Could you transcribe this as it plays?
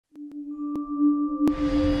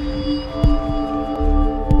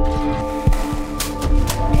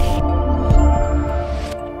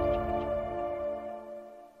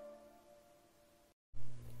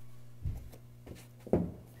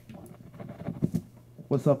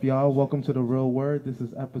What's up, y'all? Welcome to The Real Word. This is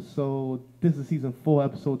season 4,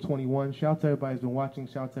 episode 21. Shout out to everybody who's been watching.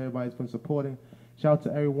 Shout out to everybody who's been supporting. Shout out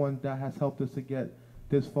to everyone that has helped us to get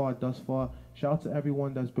this far, thus far. Shout out to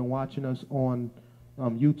everyone that's been watching us on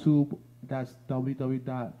YouTube. That's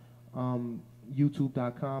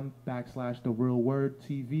www.youtube.com/The Real Word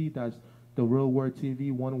TV. That's The Real Word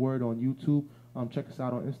TV, one word on YouTube. Check us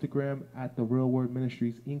out on Instagram at The Real Word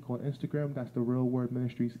Ministries Inc. on Instagram. That's The Real Word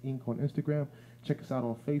Ministries Inc. on Instagram. Check us out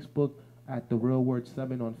on Facebook at The Real Word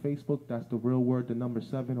 7 on Facebook. That's The Real Word, the number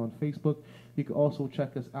 7 on Facebook. You can also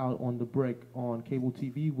check us out on The Brick on cable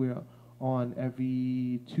TV. We're on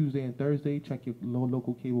every Tuesday and Thursday. Check your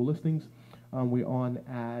local cable listings. We're on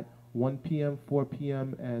at 1 p.m., 4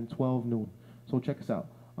 p.m., and 12 noon. So check us out.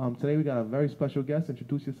 Today we got a very special guest.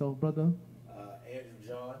 Introduce yourself, brother. Andrew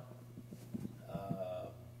John.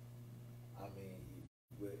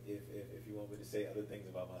 If you want me to say other things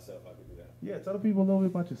about myself, I could do that. Yeah, tell the people a little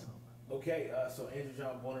bit about yourself. Okay, so Andrew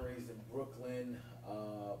John, born and raised in Brooklyn.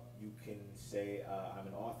 You can say I'm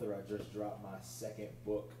an author. I just dropped my second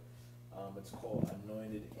book. It's called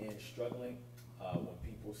Anointed and Struggling. When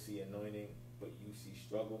people see anointing, but you see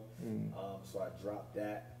struggle. So I dropped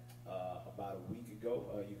that about a week ago.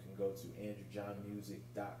 You can go to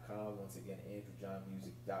andrewjohnmusic.com. Once again,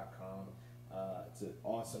 andrewjohnmusic.com. It's an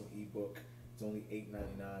awesome ebook. It's only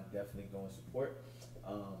 $8.99. Definitely go and support.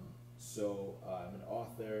 So I'm an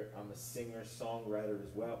author. I'm a singer, songwriter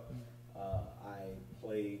as well. I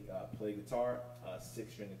play guitar,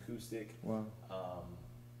 6-string acoustic. Wow.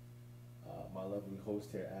 My lovely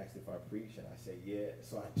host here asked if I preach, and I say yeah,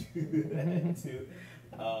 so I do that too.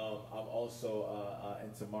 I'm also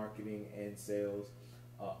into marketing and sales,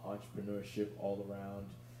 entrepreneurship all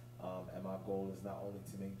around. And my goal is not only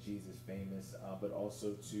to make Jesus famous, but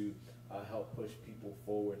also to help push people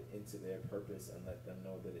forward into their purpose and let them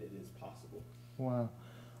know that it is possible. Wow.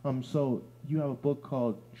 So you have a book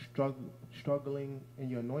called Struggling in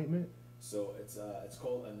Your Anointment? So it's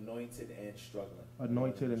called Anointed and Struggling.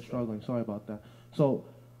 Anointed and Struggling. Sorry about that. So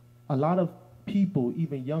a lot of people,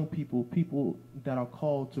 even young people that are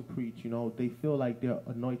called to preach, they feel like they're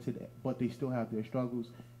anointed, but they still have their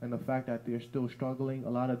struggles. And the fact that they're still struggling, a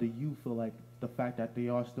lot of the youth feel like the fact that they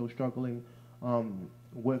are still struggling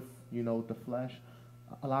with, the flesh,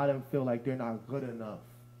 a lot of them feel like they're not good enough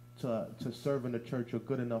to serve in the church or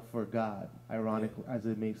good enough for God, ironic as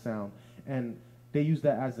it may sound. And they use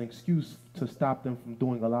that as an excuse to stop them from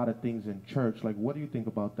doing a lot of things in church. Like, what do you think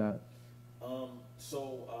about that?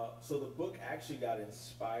 So the book actually got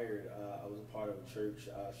inspired. I was a part of a church.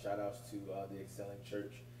 Shout outs to the Excelling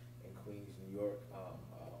Church in Queens, New York.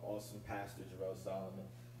 Awesome pastor, Jarrell Solomon.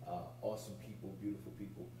 Awesome people, beautiful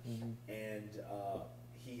people. Mm-hmm. And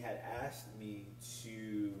he had asked me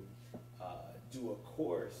to do a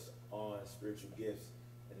course on spiritual gifts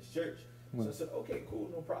in his church. So I said, okay, cool,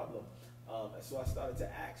 no problem. And so I started to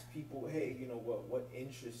ask people, hey, what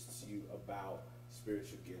interests you about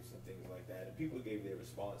spiritual gifts and things like that? And people gave their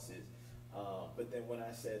responses. But then when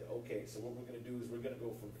I said, okay, so what we're going to do is we're going to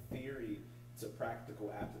go from theory to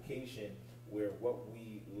practical application, where what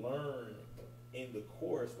we learn in the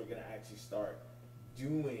course, we're going to actually start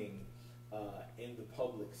doing in the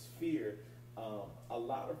public sphere. A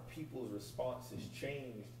lot of people's responses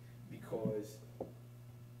changed because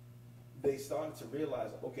they started to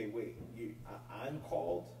realize, okay, wait, I'm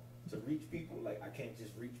called to reach people. Like, I can't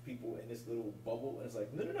just reach people in this little bubble. And it's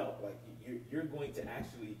like, no. Like, you're going to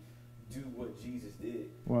actually do what Jesus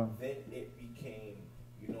did. Wow. Then it became,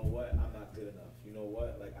 you know what, I'm not good enough. You know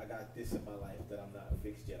what, like, I got this in my life that I'm not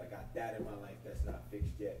fixed yet. I got that in my life that's not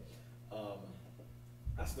fixed yet.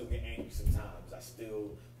 I still get angry sometimes. I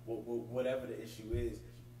still, whatever the issue is.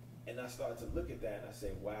 And I started to look at that and I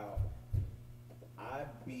say, wow,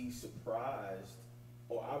 I'd be surprised,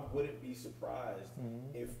 or I wouldn't be surprised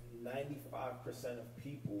if 95% of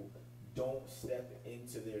people don't step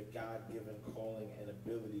into their God-given calling and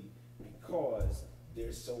ability because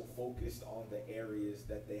they're so focused on the areas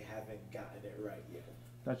that they haven't gotten it right yet.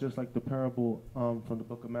 That's just like the parable from the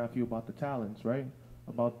book of Matthew about the talents, right?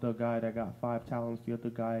 About the guy that got 5 talents, the other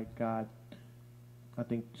guy got, I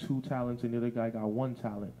think, 2 talents, and the other guy got 1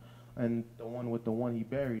 talent. And the one with the 1, he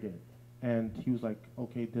buried it. And he was like,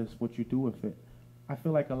 okay, this is what you do with it. I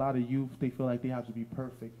feel like a lot of youth, they feel like they have to be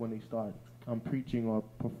perfect when they start preaching or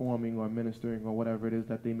performing or ministering or whatever it is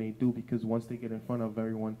that they may do, because once they get in front of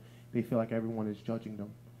everyone, they feel like everyone is judging them.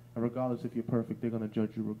 And regardless if you're perfect, they're going to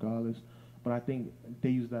judge you regardless. But I think they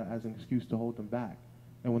use that as an excuse to hold them back.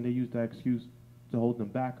 And when they use that excuse to hold them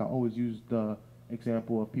back, I always use the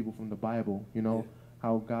example of people from the Bible,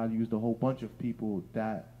 how God used a whole bunch of people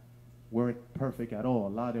that weren't perfect at all. A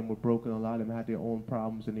lot of them were broken. A lot of them had their own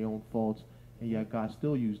problems and their own faults, and yet God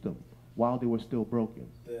still used them while they were still broken.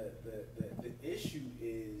 The issue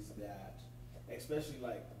is that, especially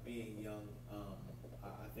like being young,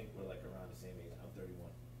 I think we're like around the same age. I'm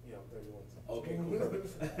 31. Yeah, I'm 31. Okay, cool.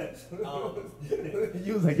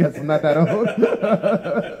 You was like, yes, I'm not that old.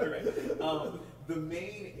 Correct. The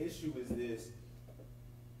main issue is this: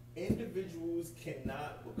 individuals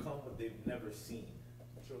cannot become what they've never seen.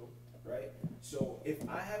 True. Right? So if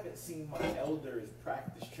I haven't seen my elders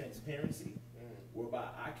practice transparency, whereby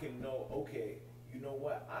I can know, okay, you know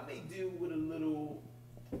what, I may deal with a little,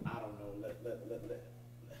 I don't know, let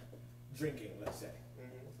drinking, let's say.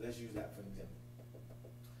 Let's use that for an example.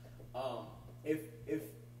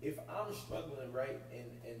 If I'm struggling, right,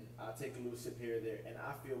 and I take a little sip here or there, and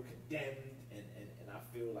I feel condemned, and I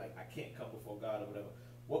feel like I can't come before God or whatever,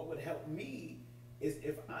 what would help me is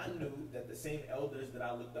if I knew that the same elders that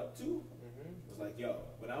I looked up to was like, yo,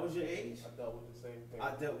 when I was your age, I dealt with the same thing.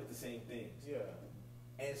 I dealt with the same things. Yeah.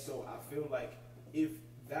 And so I feel like if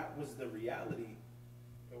that was the reality,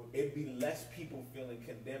 it'd be less people feeling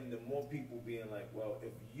condemned and more people being like, well,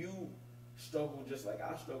 if you struggled just like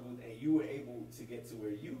I struggled and you were able to get to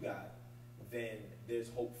where you got, then there's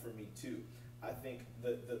hope for me too. I think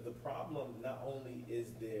the problem not only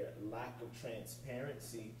is there lack of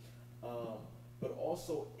transparency, but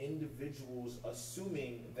also individuals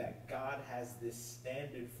assuming that God has this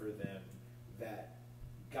standard for them that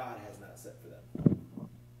God has not set for them.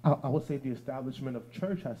 I would say the establishment of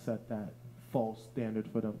church has set that false standard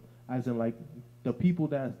for them. As in, like, the people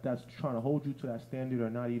that's trying to hold you to that standard are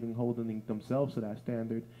not even holding themselves to that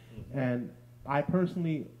standard. And I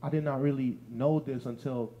personally, I did not really know this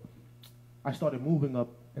until I started moving up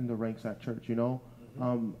in the ranks at church, you know.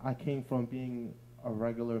 I came from being a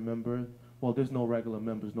regular member. Well, there's no regular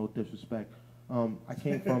members, no disrespect. I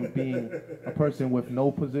came from being a person with no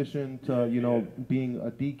position to, you know, being a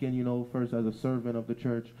deacon, you know, first as a servant of the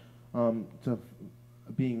church, to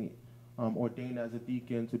being ordained as a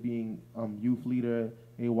deacon, to being youth leader,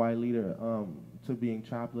 AY leader, to being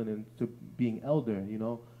chaplain, and to being elder, you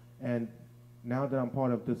know. And now that I'm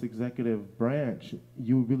part of this executive branch,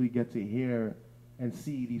 you really get to hear and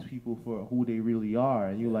see these people for who they really are.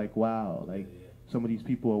 And you're like, wow, like, some of these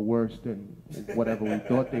people are worse than whatever we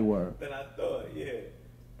thought they were. Than I thought, yeah.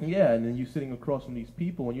 Yeah, and then you're sitting across from these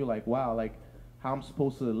people, and you're like, wow, like, how I'm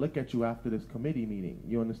supposed to look at you after this committee meeting?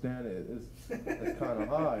 You understand? It's kind of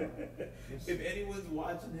hard. If anyone's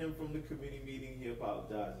watching him from the committee meeting, he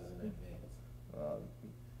apologizes in advance.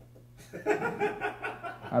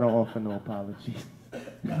 I don't offer no apologies.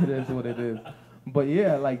 It is what it is. But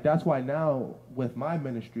yeah, like, that's why now with my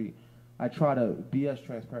ministry, I try to be as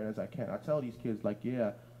transparent as I can. I tell these kids, like,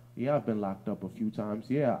 yeah, I've been locked up a few times.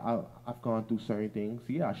 Yeah, I've gone through certain things.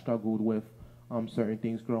 Yeah, I struggled with certain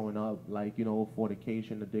things growing up, like, you know,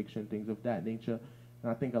 fornication, addiction, things of that nature.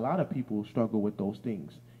 And I think a lot of people struggle with those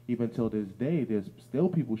things. Even till this day, there's still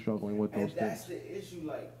people struggling with those things. And that's the issue.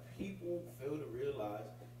 Like, people fail to realize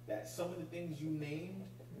that some of the things you named,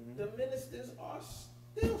 the ministers are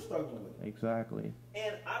still struggling with. Exactly.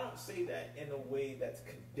 And I don't say that in a way that's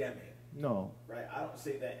condemning. No. Right? I don't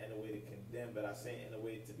say that in a way to condemn, but I say it in a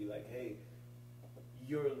way to be like, hey,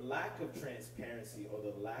 your lack of transparency or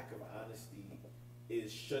the lack of honesty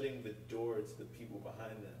is shutting the door to the people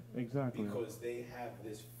behind them. Exactly. Because they have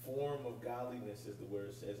this form of godliness, as the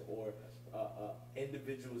word says, or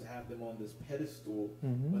individuals have them on this pedestal.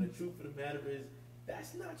 When the truth of the matter is,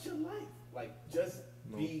 that's not your life. Like, just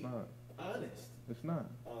be honest. It's not.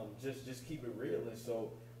 Just keep it real. And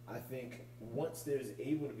so I think once there's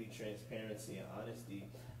able to be transparency and honesty,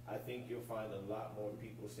 I think you'll find a lot more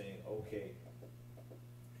people saying, okay.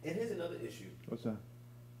 And here's another issue. What's that?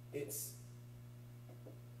 It's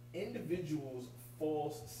individuals'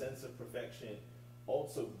 false sense of perfection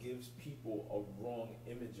also gives people a wrong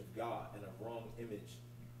image of God and a wrong image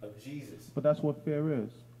of Jesus. But that's what fear is.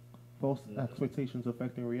 False expectations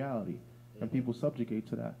affecting reality. And people subjugate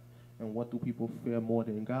to that. And what do people fear more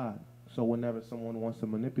than God? So whenever someone wants to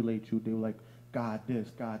manipulate you, they're like, God this,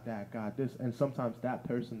 God that, God this. And sometimes that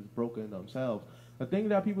person's broken themselves. The thing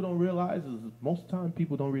that people don't realize is most of the time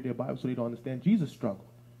people don't read their Bible, so they don't understand Jesus struggled.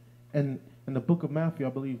 And in the book of Matthew, I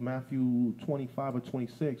believe Matthew 25 or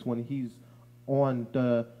 26, when he's on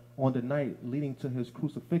the night leading to his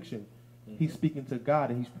crucifixion, he's speaking to God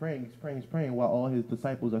and he's praying while all his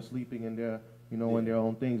disciples are sleeping in their, you know, in their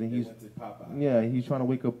own things. And he's trying to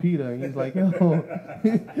wake up Peter, and he's like, yo,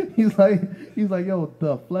 he's like, yo,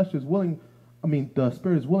 the flesh is willing. I mean, the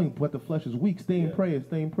spirit is willing, but the flesh is weak. Stay in prayer,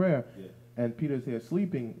 stay in prayer. Yeah. And Peter's here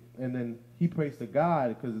sleeping, and then he prays to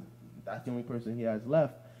God because that's the only person he has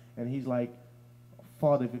left. And he's like,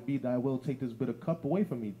 Father, if it be thy will, take this bitter cup away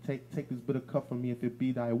from me. Take this bitter cup from me if it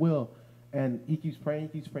be thy will. And he keeps praying,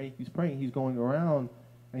 keeps praying, keeps praying. He's going around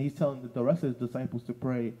and he's telling the rest of his disciples to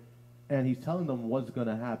pray. And he's telling them what's going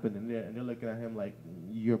to happen. And they're looking at him like,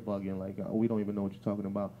 you're bugging. Like, we don't even know what you're talking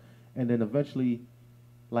about. And then eventually,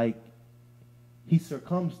 like, he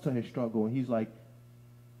succumbs to his struggle. And he's like,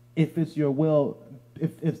 if it's your will,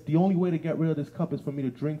 if the only way to get rid of this cup is for me to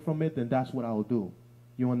drink from it, then that's what I'll do.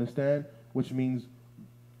 You understand? Which means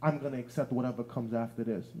I'm going to accept whatever comes after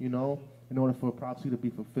this, you know, in order for prophecy to be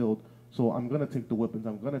fulfilled. So I'm going to take the whippings.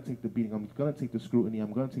 I'm going to take the beating. I'm going to take the scrutiny.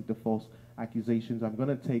 I'm going to take the false accusations. I'm going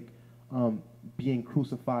to take being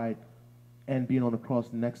crucified and being on the cross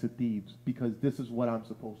next to thieves, because this is what I'm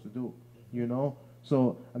supposed to do, you know.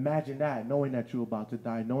 So imagine that, knowing that you're about to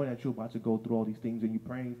die, knowing that you're about to go through all these things, and you're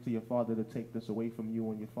praying to your Father to take this away from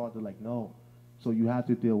you, and your Father like, no. So you have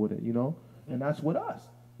to deal with it, you know. And that's with us.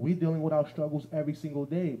 We're dealing with our struggles every single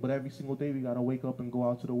day, but every single day we got to wake up and go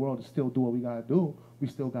out to the world and still do what we got to do. We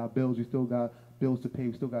still got bills. We still got bills to pay.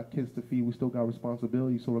 We still got kids to feed. We still got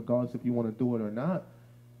responsibilities. So regardless if you want to do it or not,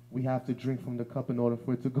 we have to drink from the cup in order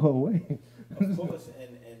for it to go away. Of course,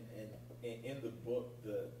 and in the book,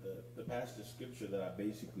 the passage of scripture that I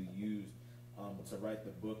basically used to write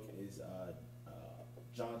the book is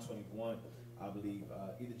John 21, I believe,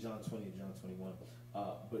 either John 20 or John 21.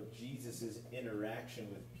 But Jesus' interaction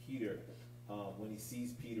with Peter when he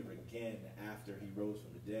sees Peter again after he rose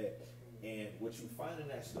from the dead. And what you find in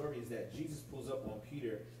that story is that Jesus pulls up on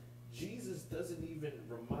Peter. Jesus doesn't even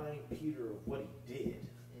remind Peter of what he did.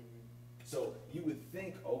 So you would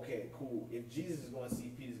think, okay, cool. If Jesus is going to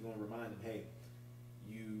see Peter, he's going to remind him, hey,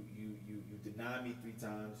 you denied me 3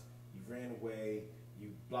 times, you ran away, you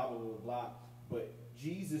blah, blah, blah, blah. But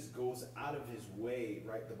Jesus goes out of his way,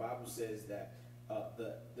 right? The Bible says that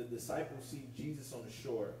the disciples see Jesus on the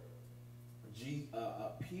shore.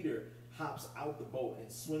 Peter hops out the boat and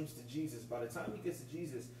swims to Jesus. By the time he gets to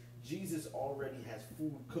Jesus, Jesus already has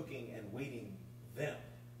food cooking and waiting them.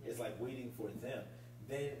 It's like waiting for them.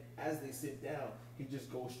 Then as they sit down, he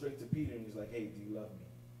just goes straight to Peter and he's like, hey, do you love me?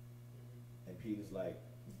 And Peter's like,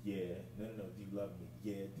 yeah. No, do you love me?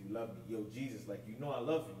 Yeah, do you love me? Yo, Jesus, like, you know I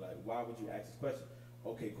love you. Like, why would you ask this question?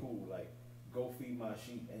 Okay, cool. Like, go feed my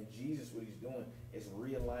sheep. And Jesus, what he's doing is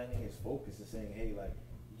realigning his focus and saying, hey, like,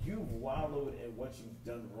 you've wallowed in what you've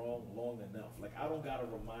done wrong long enough. Like, I don't got to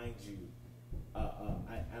remind you.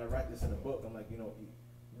 I write this in a book. I'm like, you know,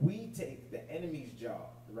 we take the enemy's job,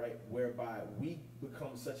 right, whereby we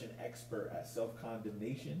become such an expert at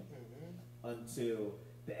self-condemnation until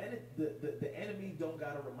the enemy don't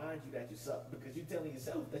got to remind you that you suck, because you're telling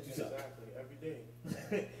yourself that you suck. Exactly,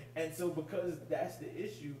 every day. And so because that's the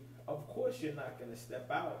issue, of course you're not going to step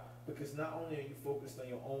out, because not only are you focused on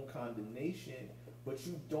your own condemnation, but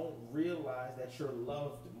you don't realize that you're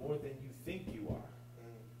loved more than you think you are.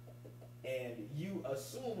 And you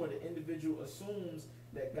assume, or the individual assumes,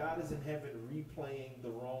 that God is in heaven replaying the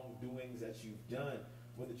wrongdoings that you've done,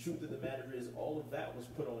 when the truth of the matter is all of that was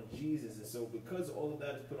put on Jesus. And so because all of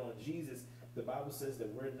that is put on Jesus, the Bible says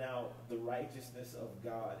that we're now the righteousness of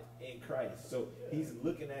God in Christ. So he's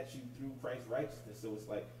looking at you through Christ's righteousness. So it's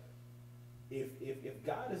like, if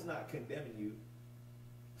God is not condemning you,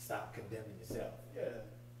 stop condemning yourself. Yeah.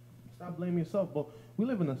 Stop blaming yourself. But we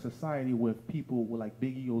live in a society with people with like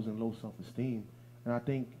big egos and low self-esteem. And I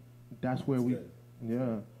think that's where Good.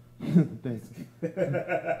 Yeah. Thanks.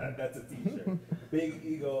 That's a t-shirt. Big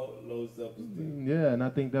ego, low self-esteem. Yeah, and I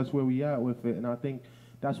think that's where we at with it. And I think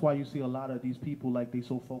that's why you see a lot of these people, like, they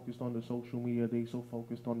so focused on the social media, they so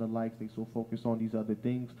focused on the likes, they so focused on these other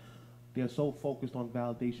things. They're so focused on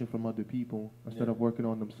validation from other people instead of working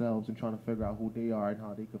on themselves and trying to figure out who they are and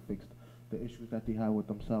how they can fix the issues that they have with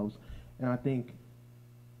themselves. And I think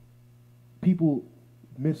people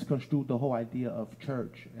misconstrued the whole idea of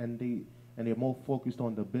church, and they're more focused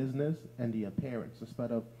on the business and the appearance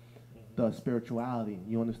instead of the spirituality.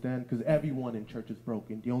 You understand? Because everyone in church is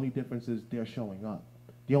broken. The only difference is they're showing up.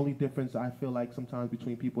 The only difference I feel like sometimes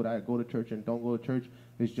between people that go to church and don't go to church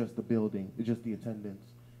is just the building. It's just the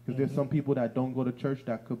attendance. Because there's some people that don't go to church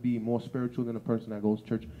that could be more spiritual than a person that goes to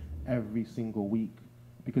church every single week.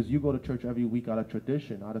 Because you go to church every week out of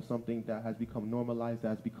tradition, out of something that has become normalized, that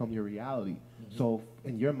has become your reality. So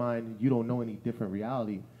in your mind, you don't know any different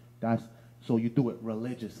reality. So you do it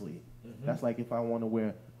religiously. That's like if I want to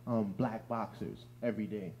wear black boxers every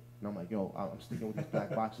day. And I'm like, yo, I'm sticking with these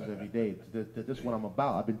black boxers every day. This is what I'm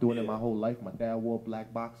about. I've been doing it my whole life. My dad wore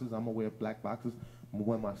black boxers. I'm going to wear black boxers.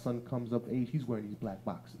 When my son comes of age, he's wearing these black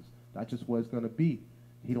boxers. That's just what it's going to be.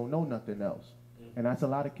 He don't know nothing else. And that's a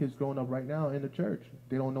lot of kids growing up right now in the church.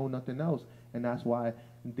 They don't know nothing else. And that's why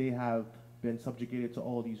they have been subjugated to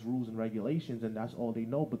all these rules and regulations, and that's all they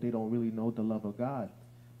know, but they don't really know the love of God.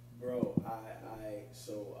 Bro,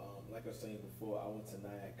 like I was saying before, I went to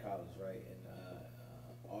Nyack College, right, in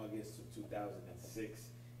August of 2006.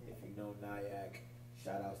 If you know Nyack,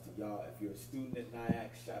 shout outs to y'all. If you're a student at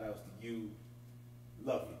Nyack, shout outs to you.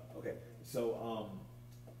 Love you. Okay, so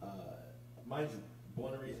mind you,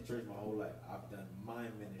 born and raised in church my whole life. I've done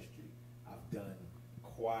mime ministry. I've done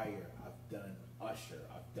choir. I've done usher.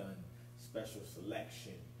 I've done special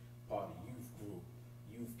selection, part of youth group,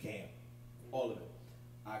 youth camp, all of it.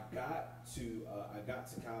 I got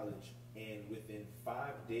to college, and within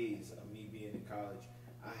 5 days of me being in college,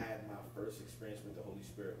 I had my first experience with the Holy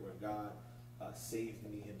Spirit, where God saved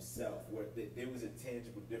me Himself. Where there was a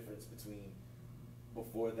tangible difference between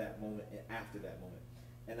before that moment and after that moment.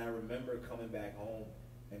 And I remember coming back home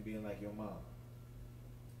and being like, "Yo, Mom,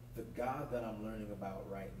 the God that I'm learning about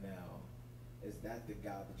right now, is that the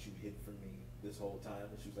God that you hid from me this whole time?"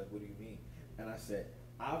 And she was like, "What do you mean?" And I said,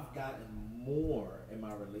 "I've gotten more in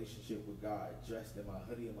my relationship with God, dressed in my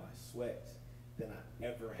hoodie and my sweats, than I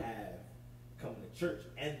ever have coming to church."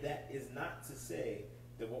 And that is not to say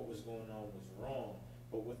that what was going on was wrong,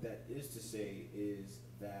 but what that is to say is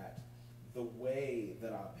that the way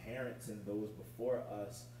that our parents and those before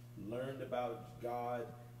us learned about God,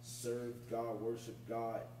 served God, worshiped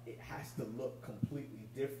God, it has to look completely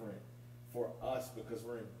different for us because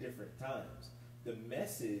we're in different times. The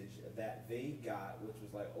message that they got, which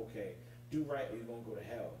was like, okay, do right or you're going to go to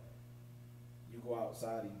hell. You go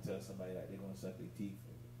outside and you tell somebody that they're going to suck their teeth.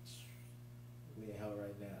 We in hell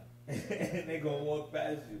right now. And they're going to walk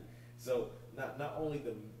past you. So not only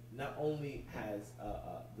has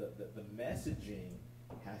the messaging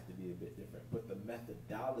has to be a bit different, but the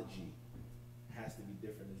methodology has to be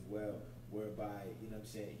different as well, whereby, you know what I'm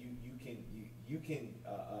saying, you can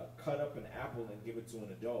cut up an apple and give it to an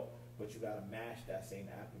adult, but you got to mash that same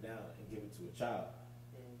apple down and give it to a child.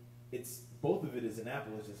 It's both of it is an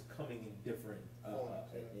apple, it's just coming in different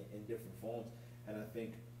in different forms. And I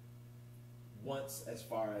think once, as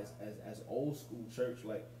far as old school church,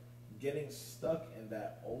 like getting stuck in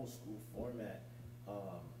that old school format,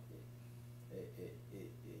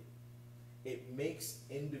 it makes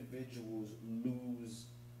individuals lose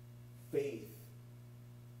faith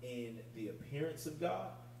in the appearance of God,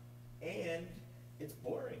 and it's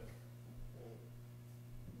boring.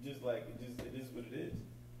 Just like it is what it is.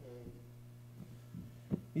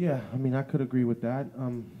 Yeah, I mean, I could agree with that.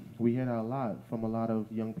 We hear that a lot from a lot of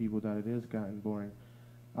young people, that it is gotten boring.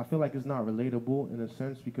 I feel like it's not relatable in a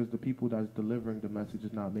sense because the people that's delivering the message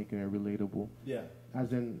is not making it relatable. Yeah.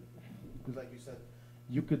 As in, because like you said,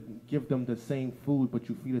 you could give them the same food, but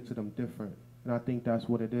you feed it to them different. And I think that's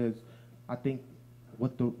what it is. I think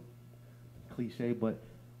what the cliche, but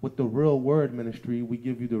with the real word ministry, we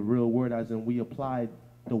give you the real word, as in we apply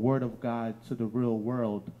the word of God to the real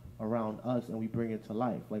world around us and we bring it to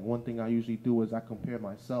life. Like one thing I usually do is I compare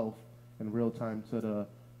myself in real time to the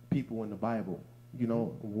people in the Bible. You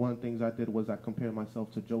know, one of the things I did was I compared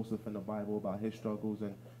myself to Joseph in the Bible about his struggles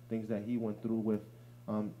and things that he went through with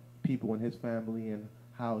people in his family and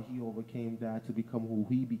how he overcame that to become who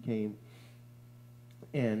he became.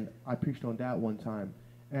 And I preached on that one time.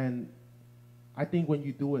 And I think when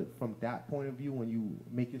you do it from that point of view, when you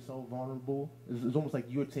make yourself vulnerable, it's almost like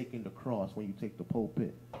you're taking the cross when you take the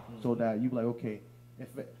pulpit. Mm-hmm. So that you're like, okay,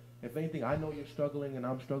 if anything, I know you're struggling and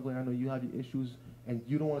I'm struggling. I know you have your issues and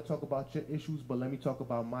you don't want to talk about your issues, but let me talk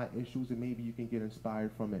about my issues and maybe you can get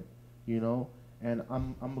inspired from it, you know? And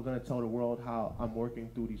I'm going to tell the world how I'm working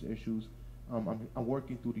through these issues. I'm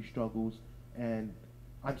working through these struggles, and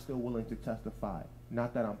I'm still willing to testify.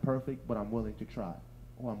 Not that I'm perfect, but I'm willing to try,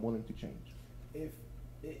 or I'm willing to change. If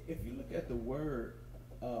you look at the word,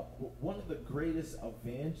 one of the greatest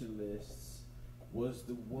evangelists was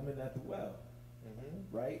the woman at the well,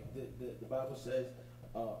 right? The Bible says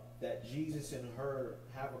that Jesus and her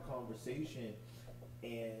have a conversation,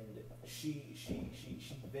 and she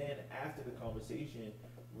then, after the conversation,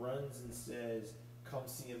 runs and says, "Come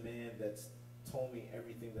see a man that's told me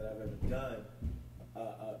everything that I've ever done.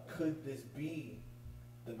 Could this be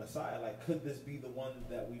the Messiah? Like, could this be the one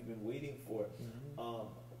that we've been waiting for?"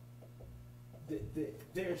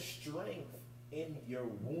 There's strength in your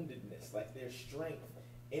woundedness. Like, there's strength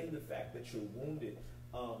in the fact that you're wounded.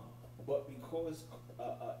 But because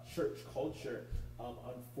church culture,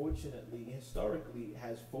 unfortunately, historically,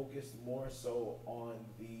 has focused more so on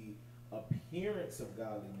the appearance of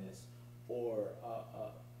godliness, or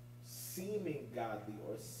seeming godly,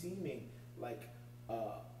 or seeming like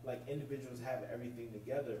like individuals have everything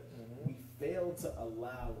together, we fail to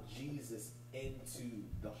allow Jesus into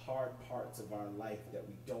the hard parts of our life that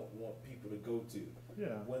we don't want people to go to.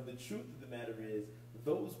 Yeah. When the truth of the matter is,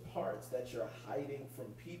 those parts that you're hiding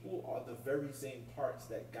from people are the very same parts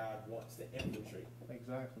that God wants to infiltrate.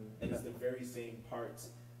 Exactly. And it's the very same parts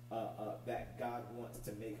that God wants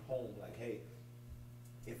to make home. Like, hey,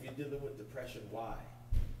 if you're dealing with depression, why?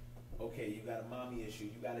 Okay, you got a mommy issue,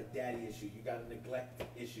 you got a daddy issue, you got a neglect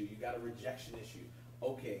issue, you got a rejection issue.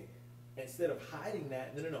 Okay, instead of hiding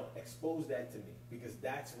that, no, expose that to me, because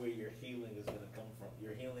that's where your healing is going to come from.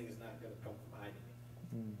 Your healing is not going to come from hiding it.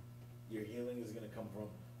 Your healing is going to come from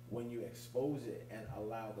when you expose it and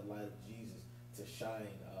allow the light of Jesus to shine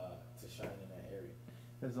in that area.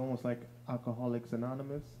 It's almost like Alcoholics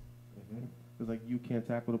Anonymous. It's like you can't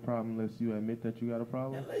tackle the problem unless you admit that you got a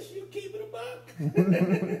problem. Unless you keep it a buck.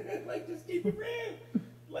 Like, just keep it real.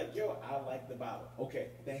 Like, yo, I like the bottle.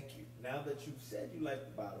 Okay, thank you. Now that you've said you like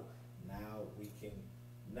the bottle, now we can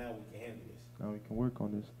handle this. Now we can work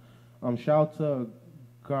on this. Shout out to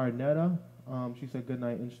Garnetta. She said, good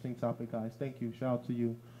night. Interesting topic, guys. Thank you. Shout out to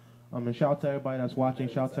you. And shout out to everybody that's watching.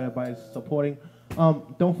 Shout out to everybody that's supporting.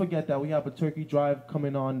 Don't forget that we have a turkey drive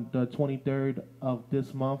coming on the 23rd of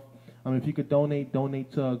this month. If you could donate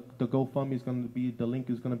to the GoFundMe. The link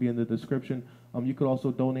is going to be in the description. You could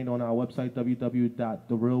also donate on our website,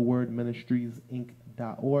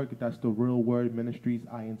 www.therealwordministriesinc.org. That's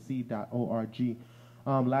therealwordministriesinc.org.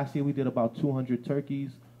 Last year we did about 200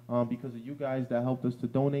 turkeys. Because of you guys that helped us to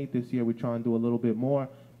donate. This year we're trying to do a little bit more,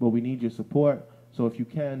 but we need your support. So if you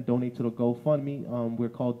can, donate to the GoFundMe. We're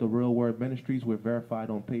called The Real Word Ministries. We're verified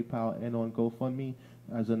on PayPal and on GoFundMe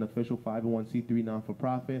as an official 501c3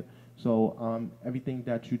 non-for-profit. So everything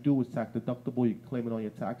that you do is tax deductible. You can claim it on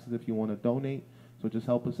your taxes if you want to donate. So just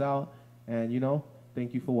help us out. And,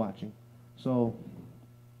 thank you for watching. So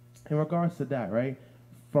in regards to that, right,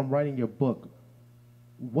 from writing your book,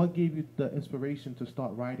 what gave you the inspiration to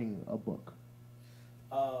start writing a book?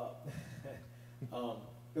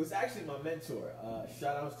 It was actually my mentor.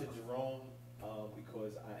 Shout outs to Jerome,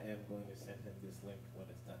 because I am going to send him this link when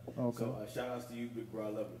it's done. Okay. So shout outs to you, big bro. I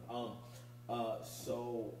love you.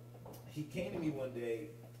 So he came to me one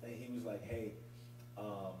day and he was like, hey,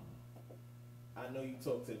 I know you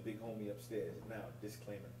talked to the big homie upstairs. Now,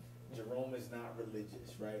 disclaimer. Jerome is not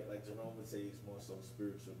religious, right? Like Jerome would say he's more so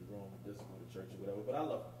spiritual. Jerome doesn't go to church or whatever, but I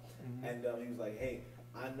love him. And he was like, "Hey,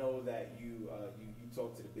 I know that you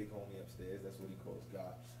talk to the big homie upstairs. That's what he calls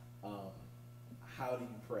God. How do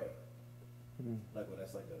you pray?" Like, well,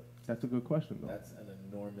 that's a good question, though. That's an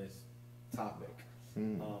enormous topic.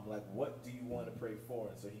 Like, what do you want to pray for?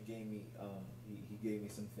 And so he gave me he gave me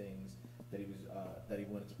some things that he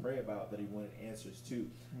wanted to pray about, that he wanted answers to.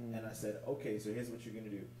 And I said, okay, so here's what you're gonna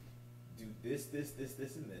do. Do this, and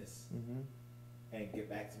this, and get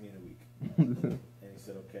back to me in a week. And he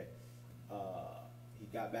said, okay. He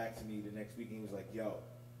got back to me the next week, and he was like, yo,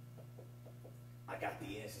 I got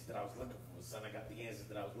the answers that I was looking for, son. I got the answers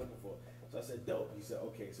that I was looking for. So I said, dope. He said,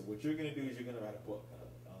 okay, so what you're going to do is you're going to write a book.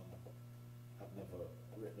 I've never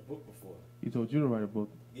written a book before. He told you to write a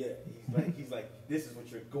book. Yeah, he's like, this is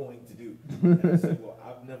what you're going to do. And I said, well,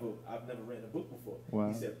 I've never written a book before.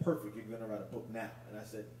 Wow. He said, perfect, you're going to write a book now. And I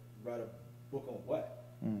said, write a book on what?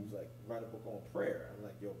 He was like, write a book on prayer. I'm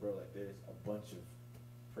like, yo, bro, like, there's a bunch of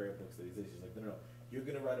prayer books that exist. He's like, no, you're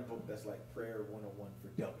going to write a book that's like Prayer 101 for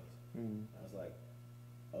Dummies. I was like,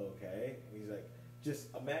 okay. And he's like,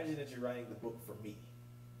 just imagine that you're writing the book for me.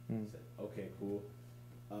 I said, okay, cool.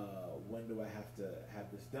 When do I have to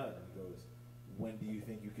have this done? And he goes, when do you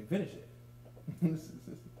think you can finish it?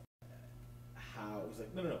 How? He's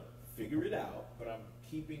like, no, figure it out, but I'm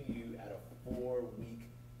keeping you at a 4-week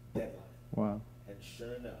deadline. Wow. And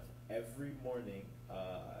sure enough, every morning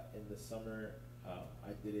in the summer,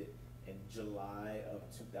 I did it in July of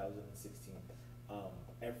 2016.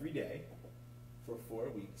 Every day for 4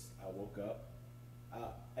 weeks, I woke up,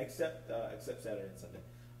 except Saturday and Sunday.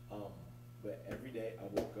 But every day I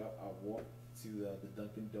woke up, I walked to the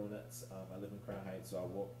Dunkin' Donuts. I live in Crown Heights, so I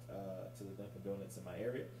walked to the Dunkin' Donuts in my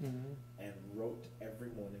area and wrote every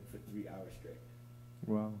morning for 3 hours straight.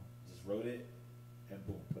 Wow. Just wrote it and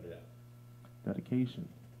boom, put it out. Dedication.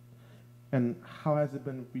 And how has it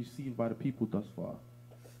been received by the people thus far?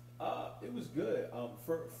 It was good.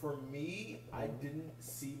 For me, I didn't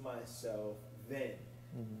see myself then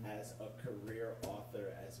as a career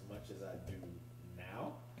author as much as I do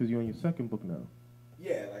now. Because you're on your second book now.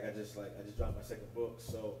 Yeah, I just dropped my second book.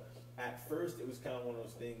 So at first it was kind of one of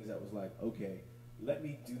those things that was like, okay, let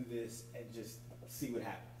me do this and just see what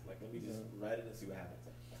happens. Like, let me just write it and see what happens.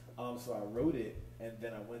 So I wrote it, and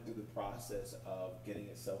then I went through the process of getting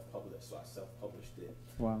it self-published. So I self-published it.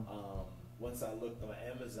 Wow. Once I looked on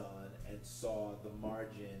Amazon and saw the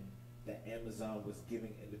margin that Amazon was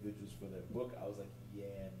giving individuals for their book, I was like, yeah,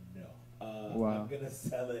 no. Wow. I'm gonna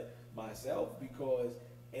sell it myself because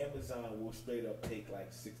Amazon will straight up take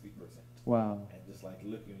like 60%. Wow. And just like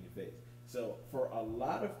look you in your face. So for a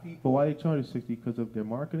lot of people, But why they charge you 60? Because of their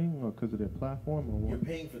marketing or because of their platform or what? you're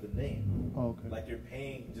paying for the name. Oh, okay. Like you're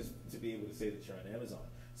paying just to be able to say that you're on Amazon.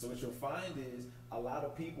 So what you'll find is a lot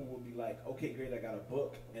of people will be like, okay, great, I got a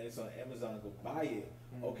book and it's on Amazon, go buy it.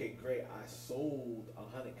 Mm-hmm. Okay, great, I sold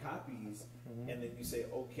 100 copies. Mm-hmm. And then you say,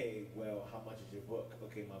 okay, well, how much is your book?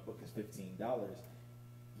 Okay, my book is $15.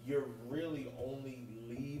 You're really only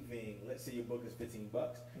leaving, let's say your book is $15,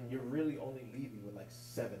 you're really only leaving with like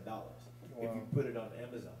 $7 if you put it on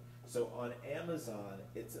Amazon. So on Amazon,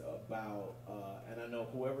 it's about, and I know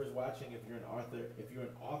whoever's watching, if you're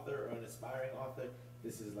an author or an aspiring author,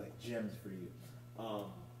 this is like gems for you.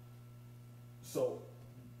 So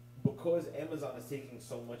because Amazon is taking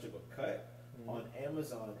so much of a cut, on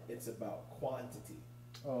Amazon, it's about quantity.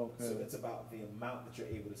 Oh, okay. So it's about the amount that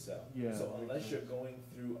you're able to sell. Yeah, so unless makes you're going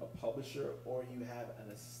through a publisher or you have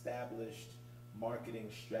an established marketing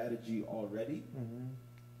strategy already,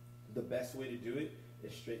 the best way to do it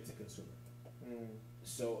is straight to consumer.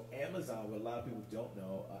 So Amazon, what a lot of people don't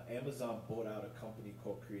know, Amazon bought out a company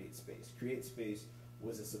called CreateSpace. CreateSpace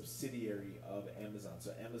was a subsidiary of Amazon.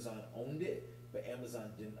 So Amazon owned it, but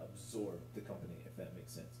Amazon didn't absorb the company, if that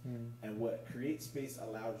makes sense. And what CreateSpace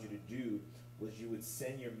allowed you to do was you would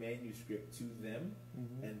send your manuscript to them,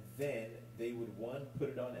 and then they would, one, put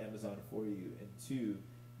it on Amazon for you, and two,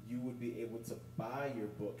 you would be able to buy your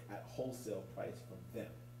book at wholesale price from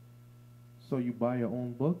them. So you buy your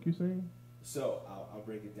own book, you saying? So I'll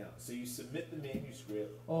break it down. So you submit the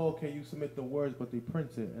manuscript. Oh, okay. You submit the words, but they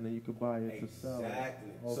print it, and then you could buy it to sell.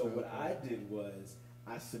 Exactly. Okay, So what I did was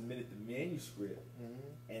I submitted the manuscript,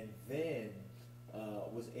 and then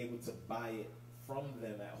was able to buy it from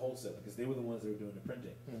them at wholesale because they were the ones that were doing the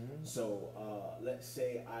printing. So let's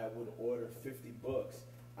say I would order 50 books.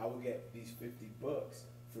 I would get these 50 books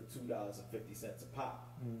for $2.50 a pop.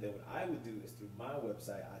 Then what I would do is through my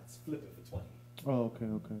website, I'd flip it for 20. Oh, okay,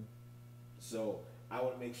 okay. So I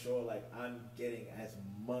would make sure like I'm getting as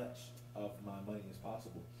much of my money as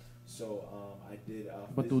possible. So I did.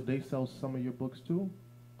 But do they sell some of your books too?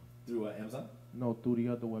 Through Amazon? No, through the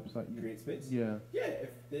other website. CreateSpace? Yeah. Yeah,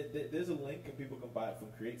 if there's a link and people can buy it from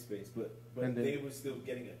CreateSpace, but And then- they were still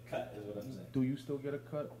getting a cut, is what I'm saying. Do you still get a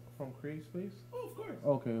cut from CreateSpace? Oh, of course.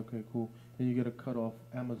 Okay, okay, cool. And you get a cut off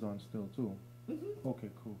Amazon still too. Okay,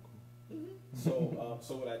 cool, cool. So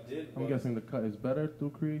what I did was, I'm guessing the cut is better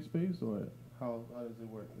through CreateSpace, or how does it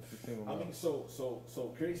work? It's the same I amount. mean, so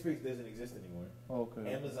CreateSpace doesn't exist anymore.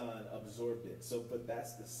 Okay. Amazon absorbed it. So, but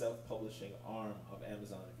that's the self-publishing arm of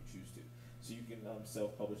Amazon if you choose to. So you can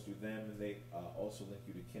self-publish through them, and they also link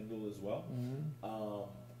you to Kindle as well.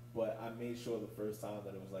 But I made sure the first time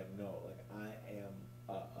that it was like, no,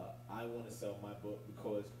 like I want to sell my book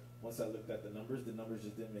because once I looked at the numbers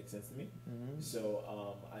just didn't make sense to me. So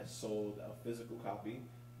I sold a physical copy,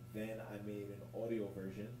 then I made an audio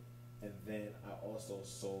version, and then I also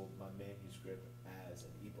sold my manuscript as an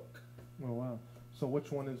ebook. Oh wow. So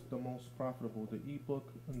which one is the most profitable, the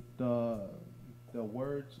ebook, the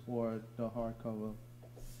words, or the hardcover?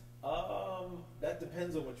 That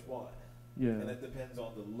depends on which one. Yeah. And that depends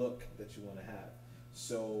on the look that you want to have.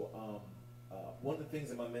 So one of the things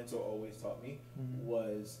that my mentor always taught me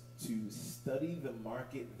was to study the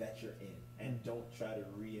market that you're in and don't try to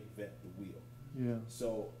reinvent the wheel. Yeah.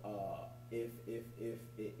 So if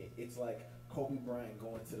it's like Kobe Bryant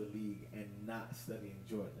going to the league and not studying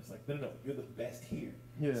Jordan, it's like no, you're the best here.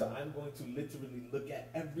 Yeah. So I'm going to literally look at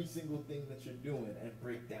every single thing that you're doing and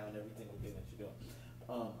break down every single thing that you're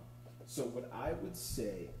doing. So what I would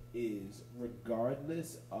say is,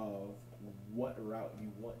 regardless of what route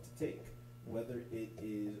you want to take, whether it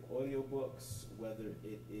is audiobooks, whether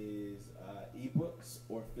it is ebooks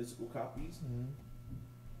or physical copies,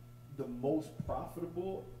 the most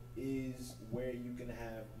profitable is where you can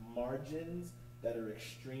have margins that are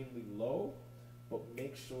extremely low, but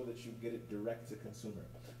make sure that you get it direct to consumer.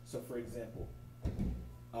 So for example,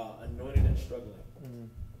 Anointed and Struggling,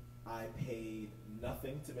 I paid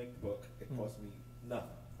nothing to make the book. It cost me nothing.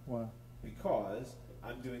 Wow. Because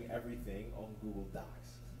I'm doing everything on Google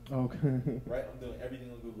Docs. Okay. Right? I'm doing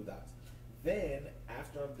everything on Google Docs. Then,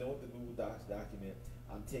 after I'm done with the Google Docs document,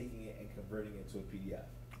 I'm taking it and converting it to a PDF.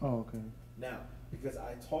 Oh, okay. Now, because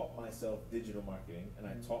I taught myself digital marketing and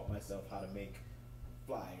I taught myself how to make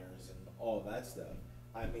flyers and all that stuff,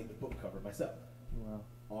 I made the book cover myself. Wow.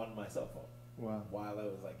 on my cell phone Wow. while I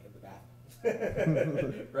was like in the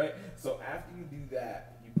bathroom. Right? So after you do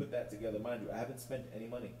that, you put that together. Mind you, I haven't spent any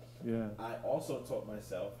money. Yeah. I also taught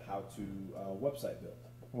myself how to website build.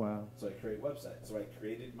 Wow. So I create websites. So I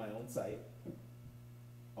created my own site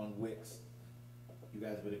on Wix. You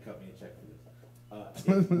guys better cut me a check for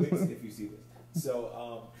this. Wix, if you see this.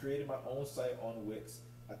 So created my own site on Wix,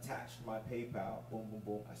 attached my PayPal, boom, boom,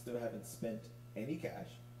 boom. I still haven't spent any cash.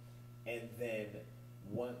 And then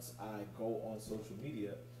once I go on social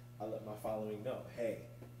media, I let my following know, hey,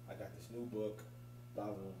 I got this new book, blah,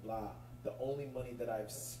 blah, blah. The only money that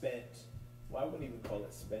I've spent, well, I wouldn't even call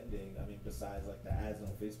it spending. I mean, besides like the ads on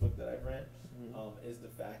Facebook that I've ran, is the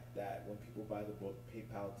fact that when people buy the book,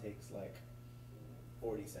 PayPal takes like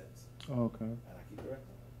 40 cents. Oh, okay. And I keep the rest.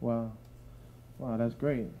 Wow. Wow, that's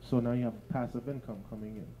great. So now you have passive income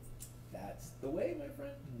coming in. That's the way, my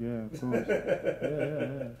friend. Yeah, of course.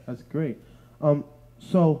 yeah. That's great.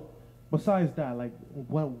 So besides that, like,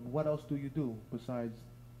 what else do you do besides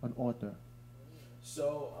an author?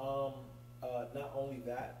 So, not only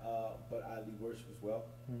that, but I lead worship as well.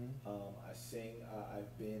 I sing.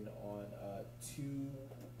 I've been on 2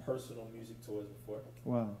 personal music tours before.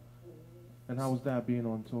 Wow. And how was that being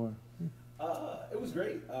on tour? It was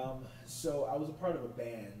great. So I was a part of a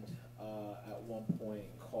band at one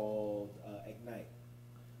point called Ignite.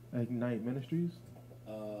 Ignite Ministries?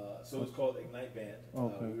 So it's called Ignite Band.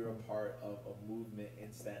 Okay. We were a part of a movement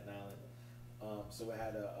in Staten Island. So we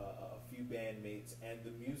had a few bandmates, and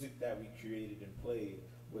the music that we created and played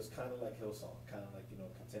was kind of like Hillsong, kind of like,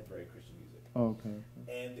 contemporary Christian music. Okay.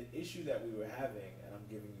 And the issue that we were having, and I'm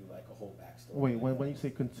giving you like a whole backstory. Wait, when you say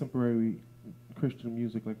contemporary Christian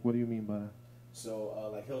music, like, what do you mean by that? So,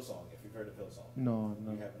 like Hillsong, if you've heard of Hillsong. No.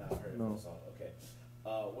 You have not heard No. of Hillsong, okay.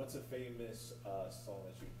 What's a famous song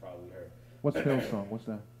that you've probably heard? What's Hillsong? What's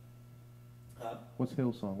that? Huh? What's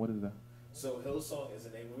Hillsong? What is that? So Hillsong is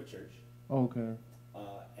the name of a church, Okay.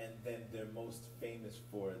 and then they're most famous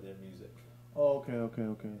for their music. Oh,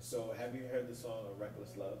 okay. So have you heard the song "A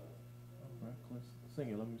Reckless Love"? Reckless. Sing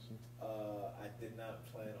it. Let me see. I did not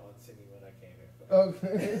plan on singing when I came here.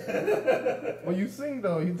 Okay. Well, you sing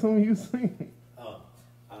though. You told me you sing.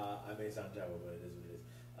 I may sound terrible, but it is what it is.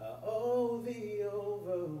 Oh, the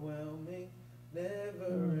overwhelming,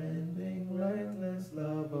 never-ending, reckless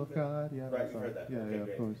love of God. Yeah, right, you heard that. Yeah, okay, yeah,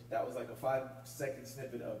 great. of course. That was like a 5-second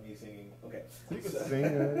snippet of me singing. Okay, You can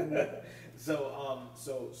sing.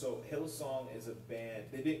 So Hillsong is a band.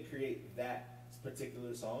 They didn't create that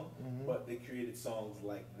particular song, but they created songs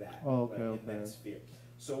like that. Oh, okay, like okay. In that sphere.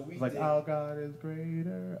 So we It's like, did, our God is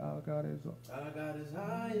greater. Our God is. Our God is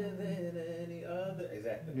higher than any other.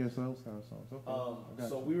 Exactly. Yeah, so those kind of songs. Okay. I got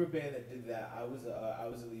So you. we were a band that did that. I was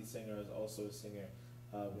a lead singer. I was also a singer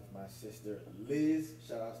with my sister Liz.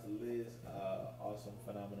 Shout outs to Liz. Awesome,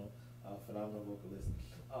 phenomenal vocalist.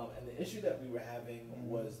 And the issue that we were having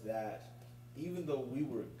was that even though we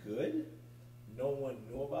were good, no one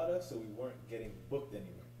knew about us, so we weren't getting booked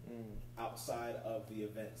anywhere outside of the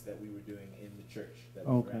events that we were doing in the church that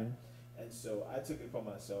we were at. And so I took it upon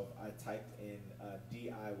myself. I typed in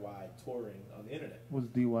DIY touring on the internet. What's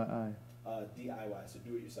DIY? DIY, so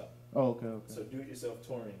do it yourself. Oh, okay. So do it yourself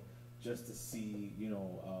touring, just to see,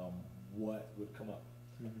 what would come up.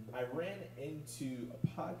 I ran into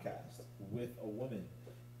a podcast with a woman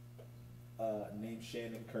named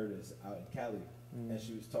Shannon Curtis out in Cali, and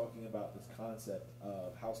she was talking about this concept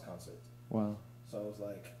of house concerts. Wow. So I was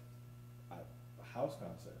like, a house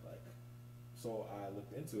concert, like. So I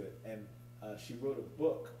looked into it, and she wrote a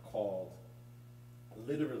book called,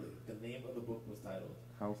 literally, the name of the book was titled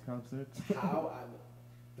House concerts.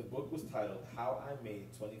 The book was titled "How I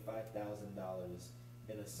Made $25,000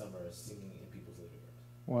 in a Summer Singing in People's Living Rooms."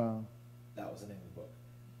 Wow. That was the name of the book.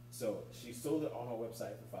 So she sold it on her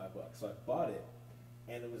website for $5. So I bought it,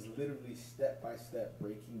 and it was literally step by step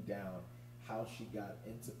breaking down how she got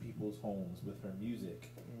into people's homes with her music,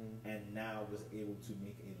 and now was able to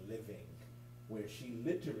make a living, where she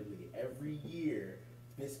literally every year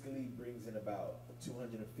fiscally brings in about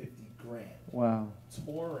 250 grand. Wow.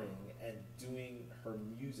 Touring and doing her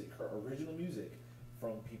music, her original music,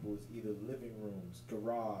 from people's either living rooms,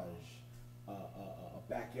 garage, a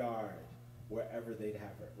backyard, wherever they'd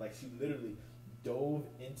have her. Like, she literally dove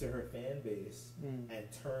into her fan base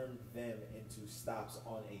and turned them into stops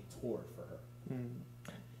on a tour for her.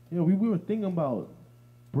 Yeah, we were thinking about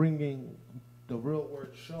bringing the Real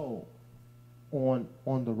Word Show on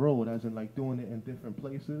the road, as in like doing it in different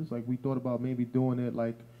places. Like, we thought about maybe doing it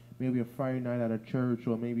like maybe a Friday night at a church,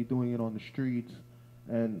 or maybe doing it on the streets.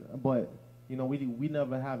 But we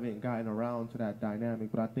never haven't gotten around to that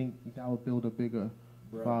dynamic. But I think that would build a bigger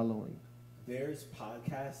following. there's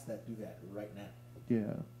podcasts that do that right now.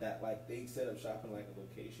 Yeah. That like they set up shop in like a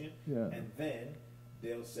location, Yeah. and then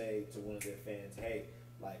they'll say to one of their fans, "Hey,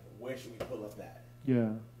 like where should we pull up at?"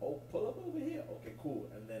 Yeah. Oh, pull up over here. Okay, cool.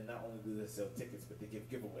 And then not only do they sell tickets, but they give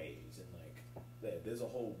giveaways and like there's a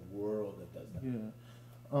whole world that does that. Yeah.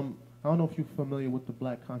 I don't know if you're familiar with the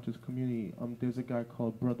Black conscious community. There's a guy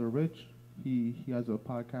called Brother Rich. He has a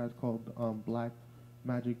podcast called Black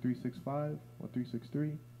Magic 365 or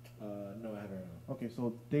 363. No, I haven't heard of. Okay,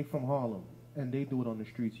 so they from Harlem, and they do it on the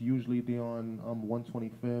streets. Usually they're on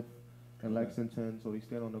 125th and Okay. Lexington, so they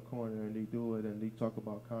stand on the corner and they do it, and they talk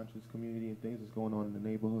about conscious community and things that's going on in the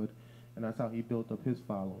neighborhood, and that's how he built up his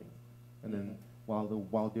following. And then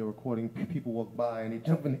while they're recording, people walk by and they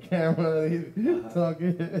jump in the camera and they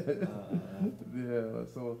talking. Yeah,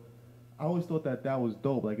 so I always thought that was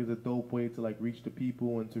dope. Like, it's a dope way to like reach the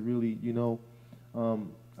people and to really,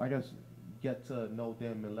 I guess get to know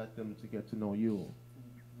them and let them to get to know you.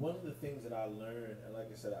 One of the things that I learned, and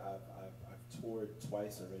like I said, I've toured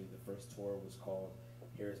twice already. The first tour was called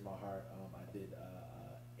 "Here's My Heart." I did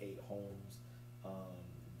 8 homes.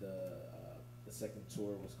 The second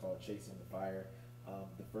tour was called "Chasing the Fire."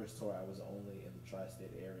 The first tour I was only in the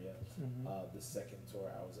tri-state area. The second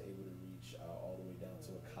tour I was able to reach all the way down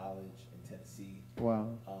to a college in Tennessee.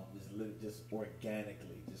 Wow. Just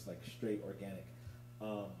organically, just like straight organic.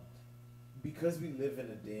 Because we live in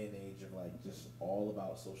a day and age of like just all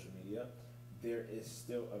about social media, there is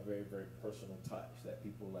still a very, very personal touch that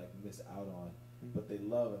people like miss out on, but they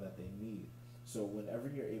love and that they need. So whenever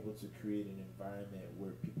you're able to create an environment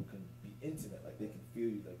where people can be intimate, like they can feel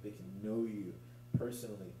you, like they can know you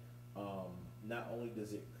personally, not only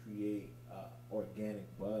does it create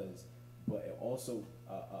organic buzz, but it also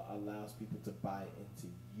allows people to buy into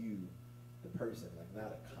you, the person, like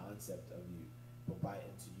not a concept of you, but buy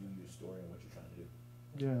into you, your story, and what you're trying to do.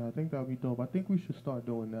 Yeah, I think that would be dope. I think we should start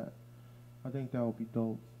doing that. I think that would be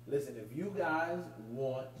dope. Listen, if you guys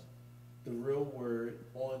want the real word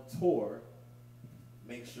on tour,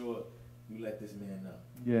 make sure you let this man know.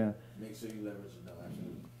 Yeah. Make sure you let Richard know,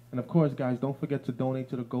 absolutely. And of course, guys, don't forget to donate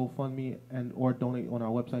to the GoFundMe or donate on our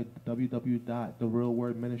website,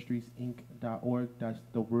 www.therealwordministriesinc.org. That's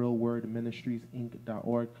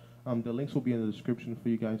therealwordministriesinc.org. The links will be in the description for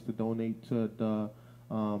you guys to donate to the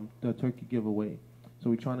turkey giveaway. So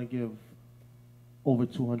we're trying to give over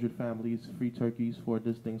 200 families free turkeys for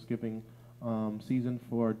this Thanksgiving season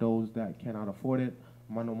for those that cannot afford it.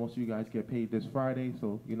 I know most of you guys get paid this Friday,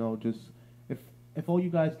 so just if all you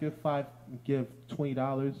guys give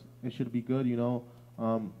 $20, it should be good.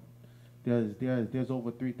 There's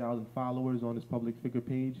over 3,000 followers on this public figure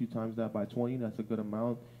page. You times that by 20, that's a good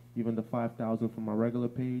amount. Even the 5,000 from my regular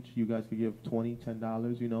page, you guys could give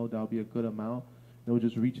 $10. That'll be a good amount. It'll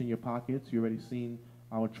just reach in your pockets. You already seen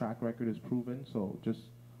our track record is proven, so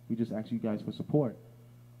we just ask you guys for support.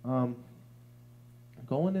 Going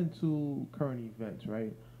into current events,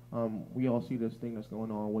 right? We all see this thing that's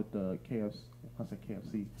going on with the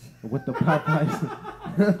KFC, with the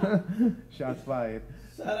Popeyes. Shots fired.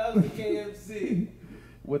 Shout out to KFC.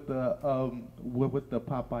 With the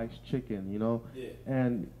Popeyes chicken, Yeah.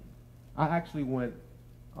 And I actually went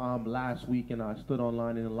last week, and I stood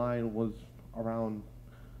online, and the line was around.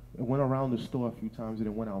 It went around the store a few times, and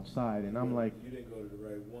it went outside, and I'm like, you didn't go to the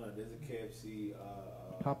right one. There's a KFC.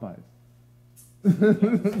 Popeyes.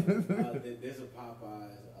 There's a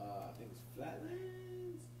Popeyes. I think it's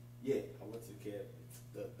Flatlands. Yeah, I went to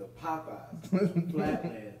the Popeyes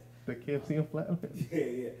Flatlands. The KFC in Flatlands.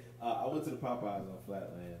 Yeah. I went to the Popeyes on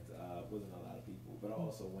Flatlands. Wasn't a lot of people, but I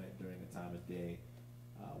also went during a time of day.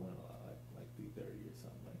 Went like 3:30 or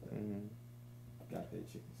something like that. Got their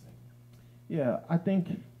chicken sandwich. Yeah, I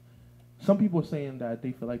think some people are saying that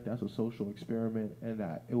they feel like that's a social experiment and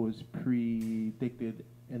that it was predicted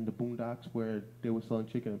in the Boondocks where they were selling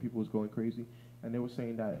chicken and people was going crazy. And they were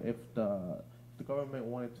saying that if the government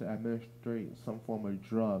wanted to administrate some form of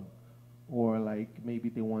drug, or like maybe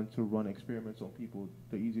they wanted to run experiments on people,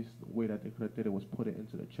 the easiest way that they could have did it was put it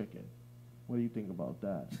into the chicken. What do you think about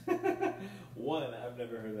that? One, I've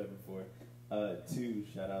never heard that before. 2,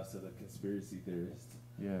 shout outs to the conspiracy theorists.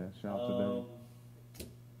 Yeah, shout out to them.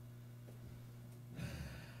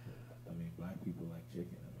 I mean, black people like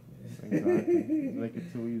chicken. Exactly. Make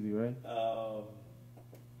it too easy, right?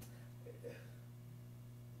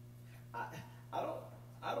 I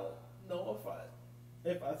don't know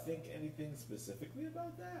if I think anything specifically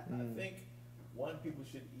about that. I think one, people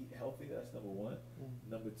should eat healthy. That's number one.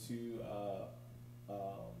 Number 2,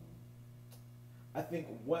 I think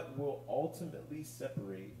what will ultimately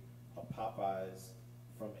separate a Popeyes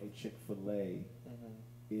from a Chick-fil-A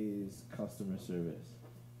is customer service.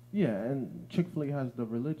 Yeah, and Chick-fil-A has the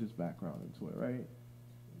religious background into it, right?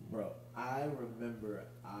 Bro, I remember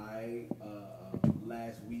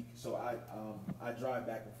last week. So I drive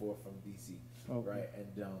back and forth from DC, Okay. right?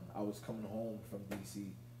 And I was coming home from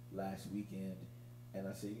DC last weekend, and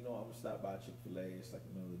I said, I'm gonna stop by Chick-fil-A. It's like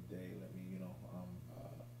the middle of the day. Let me,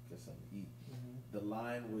 get something to eat. Mm-hmm. The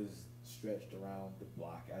line was stretched around the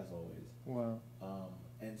block as always. Wow.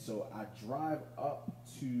 And so I drive up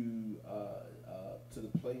to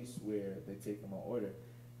the place where they take my order,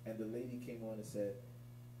 and the lady came on and said,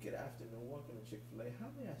 "Good afternoon, welcome to Chick-fil-A. How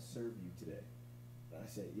may I serve you today?" And I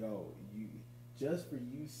said, "Yo, you just for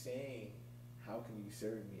you saying how can you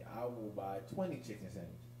serve me, I will buy 20 chicken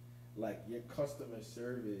sandwiches. Like your customer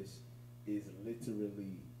service is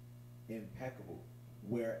literally impeccable.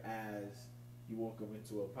 Whereas you walk up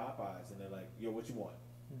into a Popeyes and they're like, yo, what you want?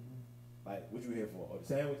 Mm-hmm. Like, what you here for? Oh, the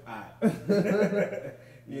sandwich? Alright.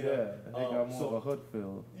 They got more of a hood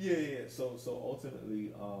feel. Yeah. So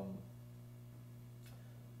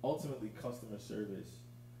ultimately customer service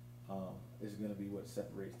is going to be what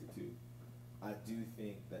separates the two. I do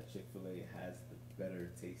think that Chick-fil-A has the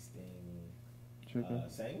better tasting Chicken.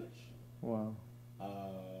 sandwich. Wow. I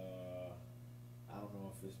don't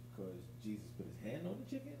know if it's because Jesus put his hand on the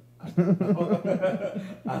chicken.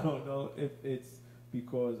 I don't know if it's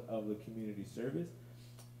because of the community service.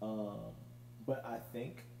 But I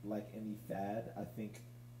think, like any fad, I think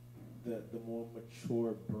the more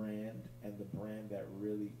mature brand and the brand that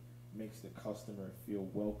really makes the customer feel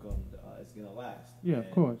welcomed is going to last. Yeah, and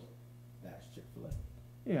of course. That's Chick-fil-A.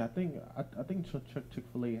 Yeah, I think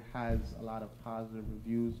Chick-fil-A has a lot of positive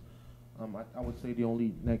reviews. I would say the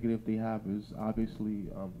only negative they have is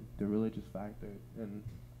obviously the religious factor, and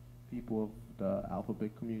people of the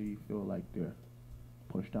alphabet community feel like they're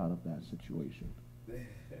pushed out of that situation.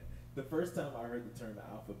 The first time I heard the term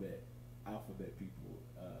alphabet people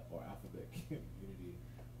or alphabet community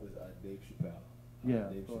was Dave Chappelle. Yeah,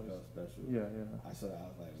 Dave Chappelle special. Yeah. I saw that. I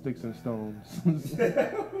was like, Sticks and wow. stones.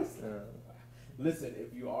 Yeah. Listen,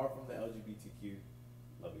 if you are from the LGBTQ,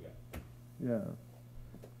 love you guys.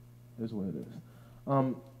 Yeah, is what it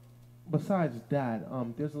is. Besides that,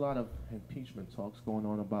 there's a lot of impeachment talks going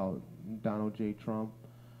on about Donald J. Trump.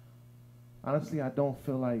 Honestly, I don't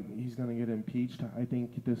feel like he's going to get impeached. I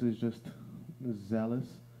think this is just zealous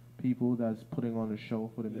people that's putting on a show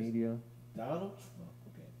for the media. Donald Trump,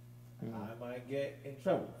 okay. I might get in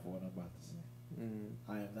trouble for what I'm about to say.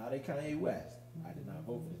 I am not a Kanye West. I did not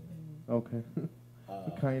vote for this man. Okay.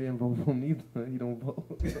 Kanye didn't vote for him neither. He don't vote.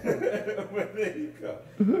 But there you go.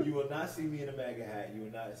 You will not see me in a MAGA hat. You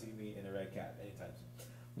will not see me in a red cap anytime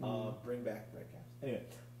soon. Bring back red caps. Anyway,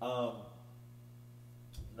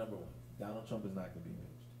 number one, Donald Trump is not going to be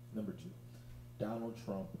impeached. Number two, Donald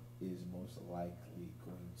Trump is most likely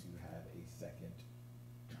going to have a second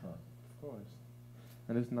term. Of course.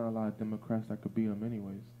 And there's not a lot of Democrats that could beat him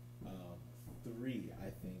anyways. Three,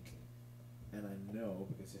 I think, and I know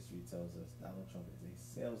because history tells us Donald Trump is a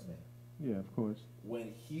salesman. Yeah, of course.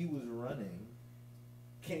 When he was running,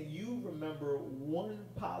 can you remember one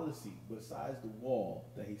policy besides the wall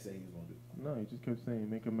that he said he was going to do? No, he just kept saying,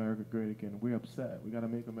 make America great again. We're upset. We got to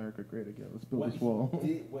make America great again. Let's build this wall. What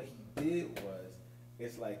he did was,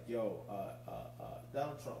 it's like, yo,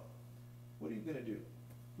 Donald Trump, what are you going to do?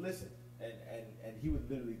 Listen, and he would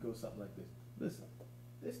literally go something like this. Listen,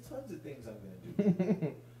 there's tons of things I'm going to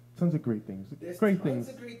do. Tons of great things. There's great tons things.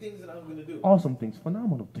 of great things that I'm going to do. Awesome things.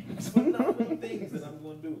 Phenomenal things. Phenomenal things that I'm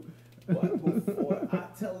going to do. But before I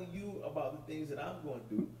tell you about the things that I'm going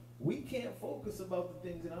to do, we can't focus about the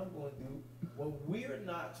things that I'm going to do when we're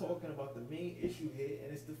not talking about the main issue here,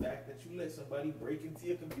 and it's the fact that you let somebody break into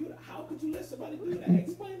your computer. How could you let somebody do that?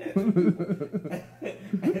 Explain that to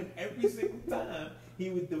people. And every single time,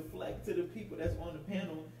 he would deflect to the people that's on the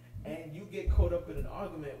panel, and you get caught up in an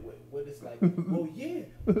argument where it's like, well, yeah,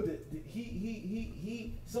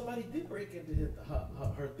 somebody did break into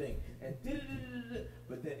her thing, and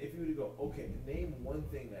but then if you were to go, okay, name one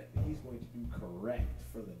thing that he's going to do correct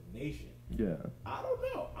for the nation. Yeah. I don't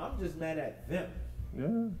know. I'm just mad at them.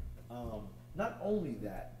 Yeah. Not only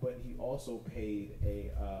that, but he also paid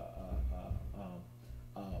a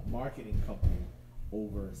marketing company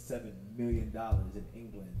over $7 million in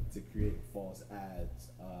England to create false ads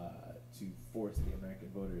to force the American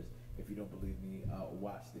voters. If you don't believe me,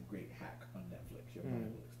 watch The Great Hack on Netflix. Your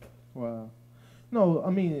mind will explode. Wow. No, I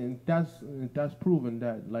mean that's proven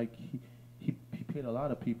that like he paid a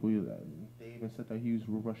lot of people. They even said that he was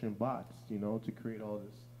Russian bots, to create all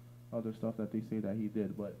this other stuff that they say that he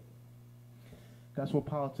did. But that's what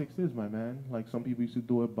politics is, my man. Like some people used to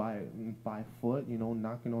do it by foot, you know,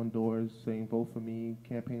 knocking on doors, saying vote for me,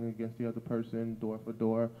 campaigning against the other person, door for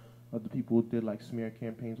door. Other people did like smear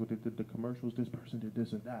campaigns where they did the commercials. This person did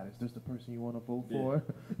this and that. Is this the person you want to vote for?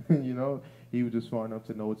 You know, he was just smart enough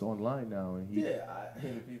to know it's online now, and he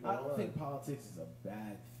I don't think politics is a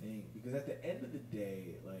bad thing because at the end of the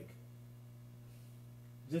day, like,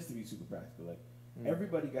 just to be super practical, like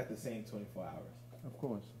everybody got the same 24 hours. Of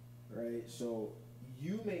course. Right, so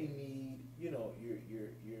you may need, you know,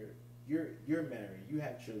 you're married, you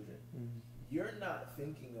have children. You're not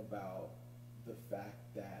thinking about the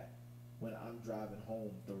fact that when I'm driving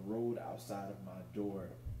home, the road outside of my door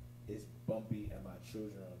is bumpy and my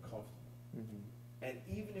children are uncomfortable. And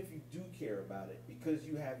even if you do care about it, because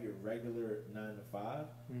you have your regular 9 to 5,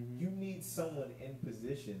 you need someone in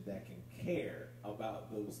position that can care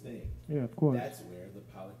about those things. Yeah, of course. That's where the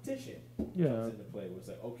politician comes into play. Where it's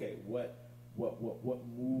like, okay, what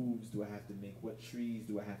moves do I have to make? What trees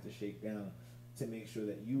do I have to shake down to make sure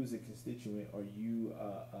that you as a constituent or you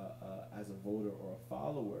as a voter or a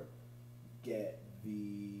follower get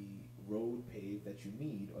the road paved that you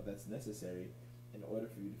need or that's necessary in order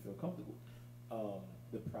for you to feel comfortable.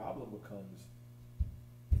 The problem becomes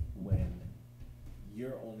when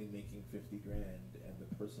you're only making 50 grand and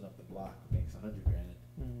the person up the block makes 100 grand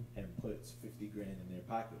and puts 50 grand in their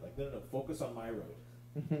pocket. Like, no, focus on my road.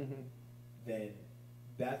 Then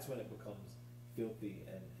that's when it becomes filthy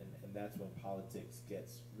and that's when politics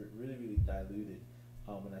gets really, really diluted.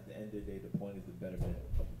 And at the end of the day, the point is the betterment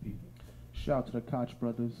of the people. Shout out to the Koch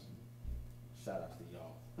brothers. Shout out to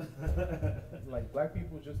y'all. Like, black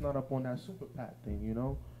people just not up on that super PAC thing, you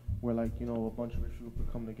know? Where, like, you know, a bunch of rich people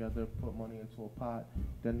could come together, put money into a pot,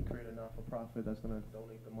 then create a not-for-profit that's going to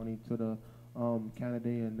donate the money to the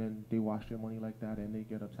candidate, and then they wash their money like that, and they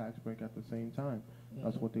get a tax break at the same time.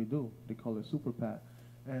 That's what they do. They call it super PAC.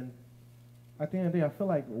 And at the end of the day, I feel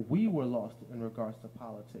like we were lost in regards to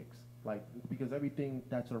politics. Like, because everything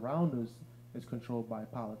that's around us is controlled by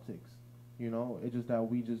politics. You know, it's just that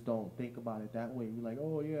we just don't think about it that way. We're like,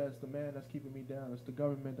 oh yeah, it's the man that's keeping me down. It's the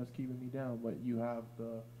government that's keeping me down. But you have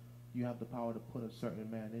the power to put a certain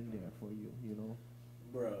man in there for you. You know,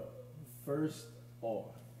 bro. First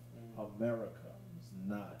off, America was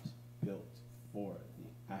not built for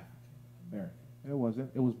the African American. It wasn't.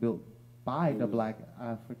 It was built by the black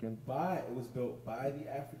African. It was built by the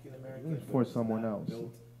African American for someone else.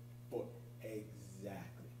 Built for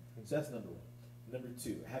exactly. So that's number one. Number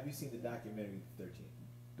two, have you seen the documentary 13?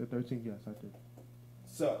 The 13, yes, I did.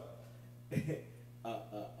 So,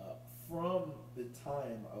 from the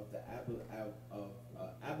time of the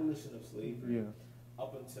abolition of slavery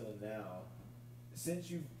up until now,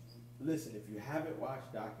 since if you haven't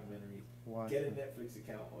watched documentaries, get a Netflix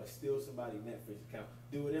account or steal somebody's Netflix account.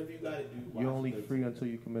 Do whatever you got to do. You're only free until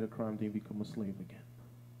you commit a crime, then you become a slave again.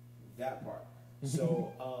 That part.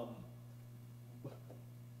 So,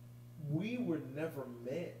 we were never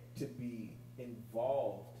meant to be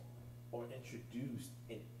involved or introduced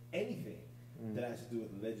in anything that has to do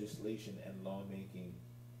with legislation and lawmaking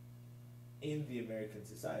in the American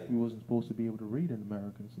society. We wasn't supposed to be able to read in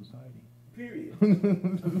American society. Period.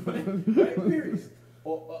 Right, period.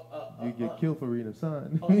 You get killed for reading a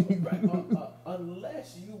sign.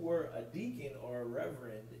 Unless you were a deacon or a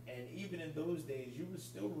reverend, and even in those days, you were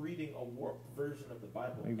still reading a warped version of the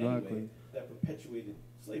Bible anyway that perpetuated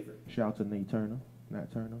slavery. Shout out to Nat Turner.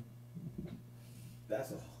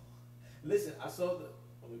 That's all. Listen,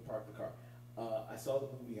 let me park the car. I saw the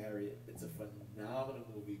movie Harriet. It's a phenomenal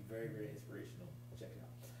movie, very, very inspirational. Check it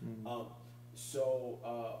out.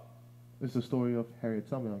 It's the story of Harriet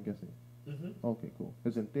Tubman, I'm guessing. Okay, cool.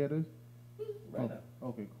 It's in theaters? Right now.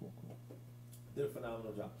 Okay, cool. Did a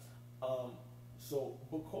phenomenal job. So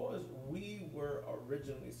because we were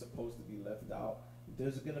originally supposed to be left out,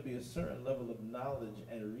 there's going to be a certain level of knowledge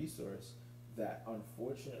and resource that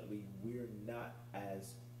unfortunately we're not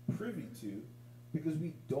as privy to because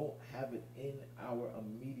we don't have it in our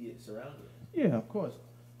immediate surroundings. Yeah, of course.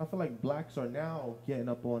 I feel like blacks are now getting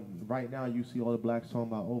up on, right now you see all the blacks talking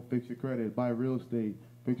about, oh, fix your credit, buy real estate,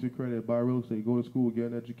 fix your credit, buy real estate, go to school, get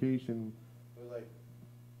an education.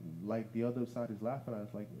 Like the other side is laughing at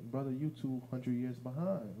us, like, brother, you 200 years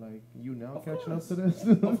behind. Like, you now catching up to this?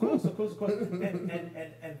 Of course.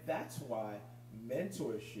 And that's why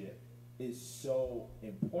mentorship is so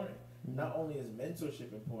important. Not only is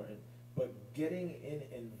mentorship important, but getting in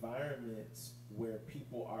environments where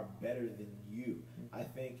people are better than you. I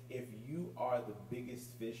think if you are the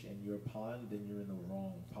biggest fish in your pond, then you're in the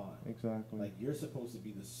wrong pond. Exactly. Like, you're supposed to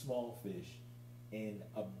be the small fish in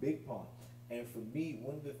a big pond. And for me,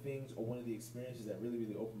 one of the things or one of the experiences that really,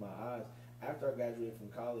 really opened my eyes, after I graduated from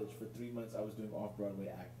college, for 3 months I was doing off-Broadway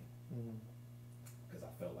acting. Because I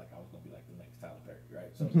felt like I was going to be like the next Tyler Perry,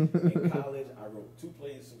 right? So in college, I wrote 2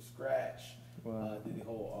 plays from scratch, did the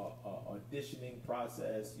whole auditioning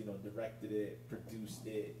process, you know, directed it, produced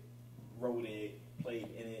it, wrote it, played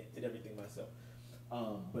in it, did everything myself.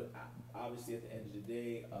 But obviously at the end of the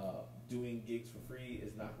day, doing gigs for free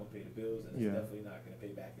is not going to pay the bills, and it's definitely not going to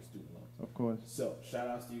pay back your student loans. Of course. So shout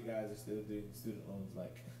outs to you guys that are still doing student loans,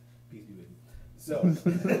 like, peace be with you. So,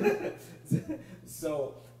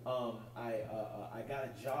 I got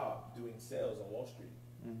a job doing sales on Wall Street,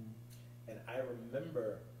 and I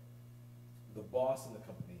remember the boss in the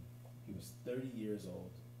company. He was 30 years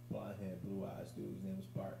old, blonde hair, blue eyes, dude. His name was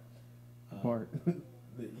Bart. Bart.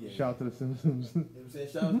 Yeah, Shout out to the Simpsons. You know what I'm saying?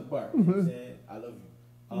 Shout out to Bart. You know what I'm saying? I love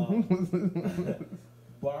you.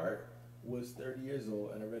 Bart was 30 years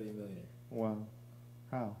old and already a millionaire. Wow.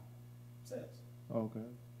 How? Sales. Okay.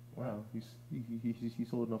 Wow. He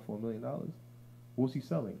sold enough for $1 million. What was he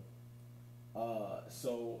selling?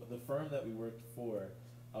 So the firm that we worked for,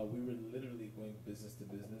 we were literally going business to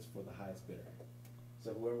business for the highest bidder.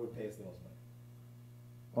 So whoever would pay us the most money.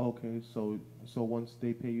 Okay, so once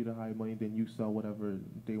they pay you the high money, then you sell whatever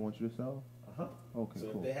they want you to sell? Okay, so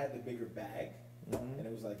cool. if they had the bigger bag, and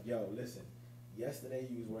it was like, yo, listen, yesterday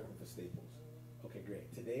you was working for Staples. Okay, great.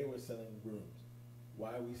 Today we're selling brooms.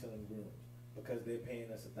 Why are we selling brooms? Because they're paying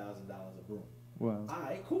us $1,000 a broom. Wow. All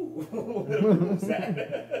right, cool. Where the brooms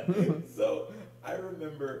at? So I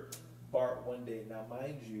remember Bart one day. Now,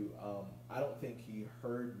 mind you, I don't think he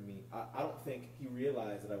heard me. I don't think he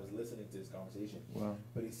realized that I was listening to this conversation. Wow.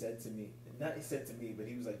 But he said to me, not he said to me, but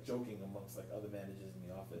he was like joking amongst like other managers in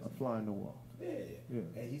the office. A fly in the wall. Yeah.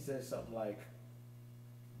 And he said something like,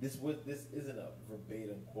 this isn't a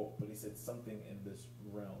verbatim quote, but he said something in this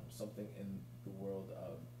realm, something in the world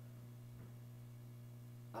of,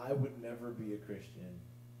 I would never be a Christian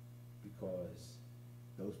because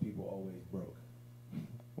those people always broke.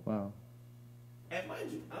 Wow. And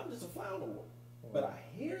mind you, I'm just a fly on the wall. But I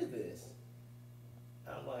hear this,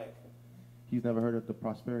 I'm like, he's never heard of the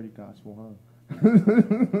prosperity gospel, huh?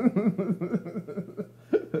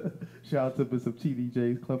 Shout out to Bishop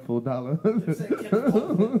TDJ's Club Full Dollar.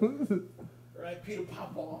 Right, Peter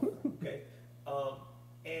Popoff. Okay.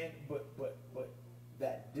 But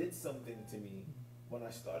that did something to me when I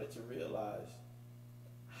started to realize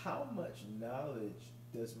how much knowledge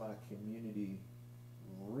does my community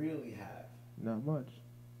really have? Not much.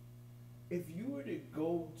 If you were to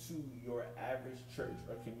go to your average church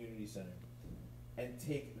or community center and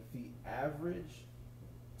take the average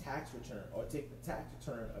tax return, or take the tax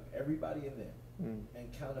return of everybody in there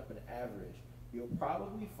and count up an average, you'll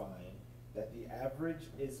probably find that the average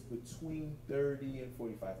is between $30,000 and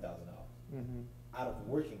 $45,000 out of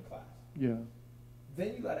working class. Yeah.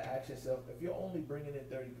 Then you got to ask yourself, if you're only bringing in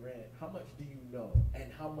 30 grand, how much do you know and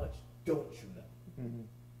how much don't you know?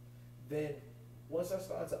 Then once I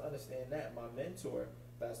started to understand that, my mentor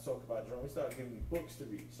that's talking about Jerome, he started giving me books to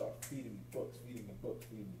read, started feeding me books,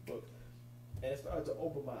 and it started to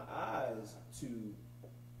open my eyes to,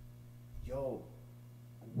 yo,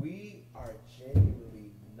 we are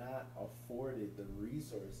genuinely not afforded the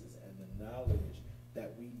resources and the knowledge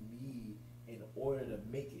that we need in order to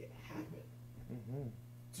make it happen.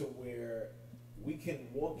 To where we can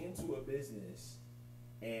walk into a business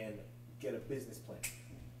and get a business plan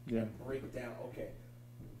and break down, okay,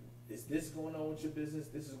 is this going on with your business?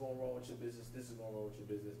 This is going wrong with your business. This is going wrong with your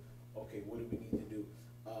business. Okay, what do we need to do?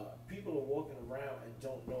 People are walking around and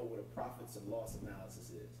don't know what a profits and loss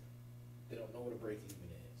analysis is. They don't know what a break even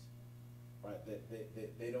is, right?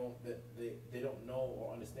 They don't know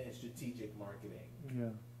or understand strategic marketing.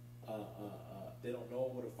 Yeah. They don't know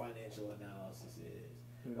what a financial analysis is.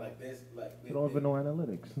 Like this, like they don't even know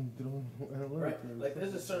analytics. They don't know analytics. Right. Like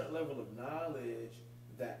there's a certain level of knowledge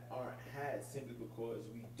that aren't had simply because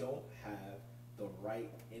we don't have the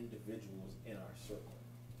right individuals in our circle.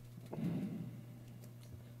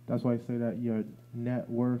 That's why I say that your net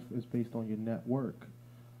worth is based on your network.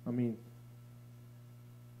 I mean,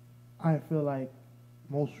 I feel like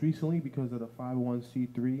most recently, because of the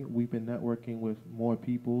 501c3, we've been networking with more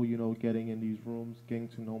people, you know, getting in these rooms, getting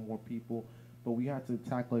to know more people. But we had to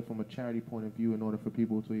tackle it from a charity point of view in order for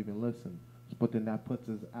people to even listen. But then that puts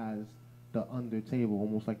us as the under table,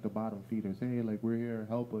 almost like the bottom feeders. Hey, like, we're here,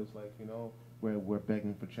 help us. Like, you know, we're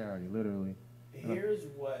begging for charity, literally. Here's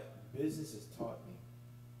what business has taught me.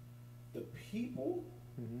 The people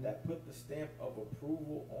that put the stamp of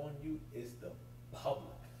approval on you is the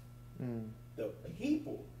public. The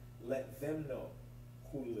people let them know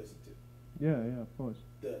who to listen to. Yeah, of course.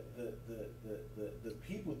 The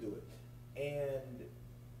people do it. And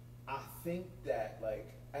I think that,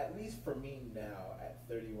 like, at least for me now at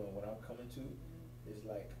 31, what I'm coming to is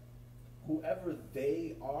like, whoever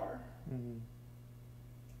they are,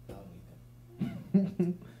 I don't need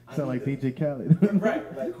them. Sound like DJ Khaled.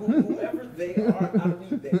 Right, like whoever they are, I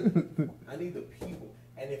don't need them. I need the people.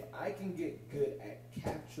 And if I can get good at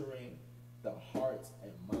capturing the hearts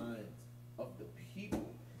and minds of the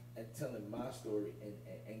people and telling my story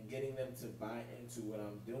and getting them to buy into what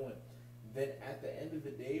I'm doing, then at the end of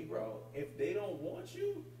the day, bro, if they don't want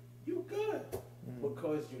you, you good.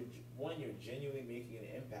 Because you're genuinely making an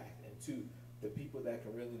impact, and two, the people that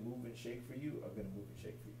can really move and shake for you are gonna move and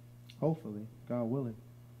shake for you. Hopefully, God willing.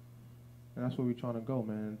 And that's where we're trying to go,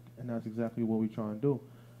 man. And that's exactly what we're trying to do.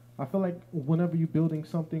 I feel like whenever you're building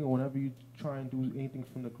something or whenever you try and do anything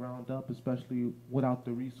from the ground up, especially without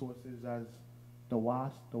the resources as the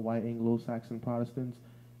WASP, the White Anglo-Saxon Protestants,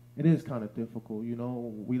 it is kind of difficult. You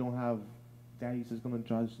know, we don't have daddy's just going to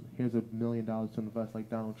judge, here's $1 million to invest like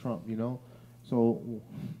Donald Trump, you know? So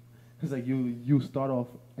it's like you start off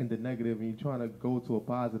in the negative and you're trying to go to a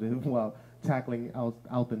positive while tackling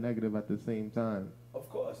out the negative at the same time. Of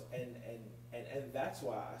course, and that's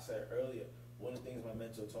why I said earlier, one of the things my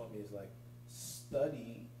mentor taught me is like,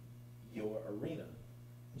 study your arena.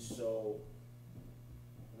 So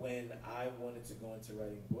when I wanted to go into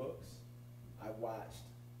writing books, I watched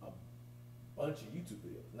a bunch of YouTube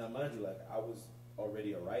videos. Now mind you, like, I was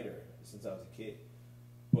already a writer since I was a kid,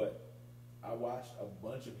 but I watched a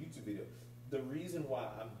bunch of YouTube videos. The reason why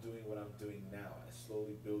I'm doing what I'm doing now and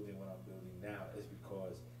slowly building what I'm building now is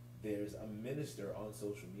because there's a minister on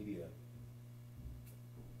social media,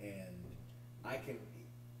 and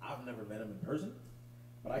I've never met him in person,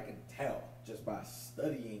 but I can tell just by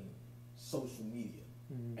studying social media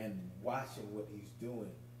and watching what he's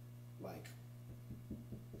doing, like,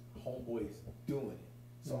 homeboy's doing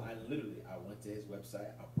it. So I went to his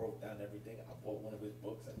website, I broke down everything, I bought one of his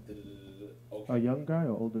books, okay. A young guy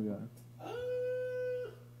or older guy?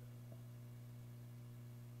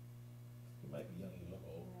 He might be young, he look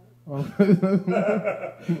old.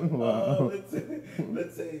 Wow.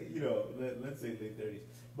 Let's say late 30s.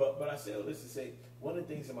 But I say all this to say, one of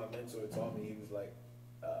the things that my mentor taught me, he was like,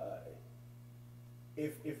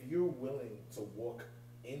 if you're willing to walk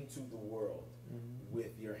into the world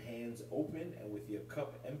with your hands open and with your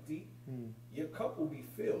cup empty, your cup will be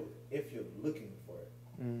filled if you're looking for it.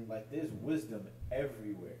 Like, there's wisdom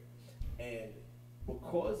everywhere. And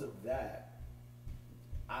because of that,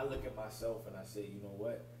 I look at myself and I say, you know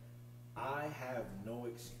what? I have no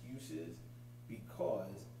excuses,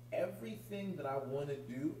 because everything that I want to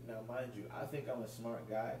do, now mind you, I think I'm a smart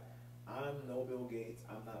guy. I'm no Bill Gates.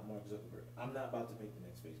 I'm not Mark Zuckerberg. I'm not about to make the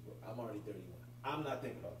next Facebook. I'm already 31. I'm not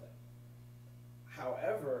thinking about that.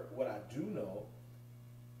 However, what I do know,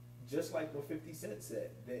 just like what 50 Cent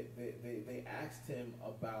said, they asked him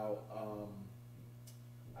about,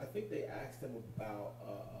 I think they asked him about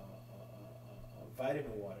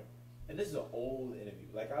vitamin water. And this is an old interview.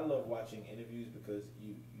 Like, I love watching interviews because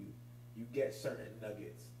you get certain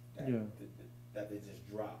nuggets that they just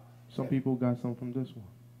drop. Some people got some from this one.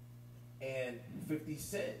 And 50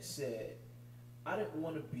 Cent said, I didn't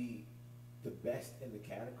want to be the best in the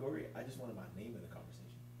category. I just wanted my name in the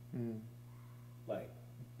conversation. Like,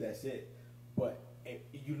 that's it. But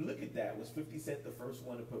if you look at that, was 50 Cent the first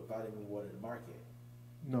one to put vitamin water in the market?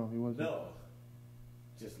 No, he wasn't. No.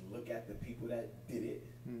 Just look at the people that did it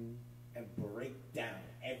and break down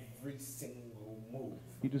every single move.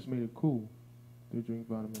 He just made it cool to drink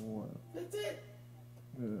vitamin water. That's it.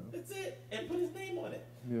 Yeah. That's it. And put his name on it.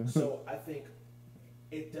 Yeah. So I think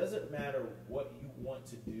it doesn't matter what you want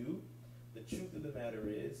to do. The truth of the matter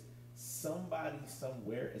is, somebody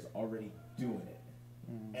somewhere is already doing it.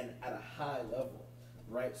 And at a high level,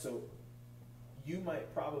 right? So you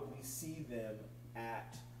might probably see them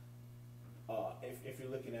at, if you're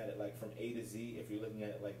looking at it like from A to Z, if you're looking at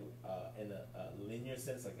it like in a linear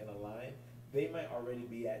sense, like in a line, they might already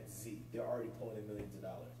be at Z. They're already pulling in millions of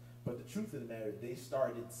dollars. But the truth of the matter, they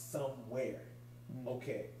started somewhere.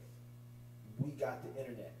 Okay, we got the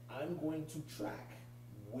internet. I'm going to track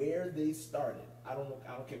where they started. I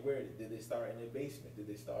don't care where it is. Did they start in their basement? Did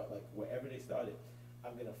they start like wherever they started?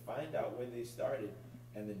 I'm gonna find out where they started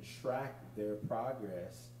and then track their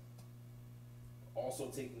progress. Also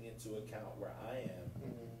taking into account where I am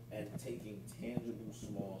and taking tangible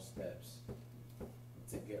small steps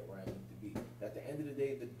to get where I need to be. At the end of the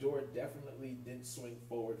day, the door definitely didn't swing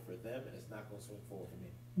forward for them, and it's not going to swing forward for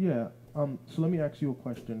me. Yeah. So let me ask you a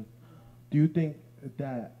question. Do you think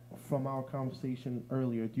that from our conversation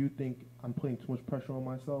earlier, do you think I'm putting too much pressure on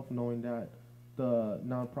myself knowing that the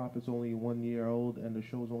nonprofit's only 1 year old and the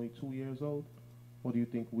show's only 2 years old? or do you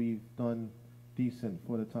think we've done decent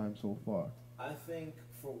for the time so far? I think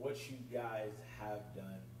for what you guys have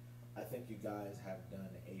done, I think you guys have done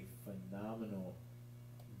a phenomenal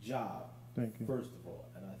job. Thank you. First of all,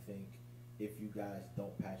 and I think if you guys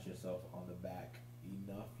don't pat yourself on the back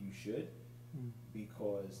enough, you should,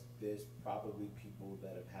 because there's probably people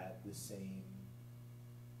that have had the same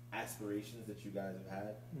aspirations that you guys have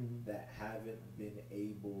had that haven't been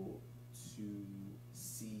able to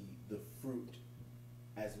see the fruit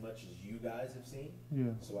as much as you guys have seen.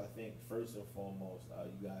 Yeah. So I think first and foremost,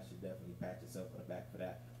 you guys should definitely pat yourself on the back for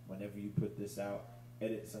that. Whenever you put this out,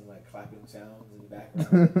 edit some like clapping sounds in the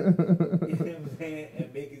background. You know what I'm saying?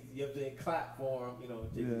 And make it, you know what I'm saying, clap for them, you know,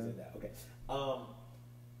 Jay-Z said that. Okay.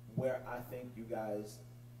 Where I think you guys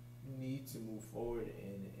need to move forward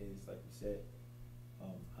in is, like you said,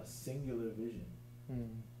 a singular vision.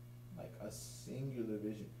 Like a singular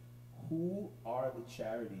vision. Who are the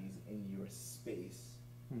charities in your space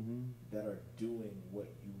that are doing what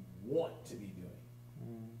you want to be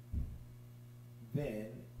doing? Then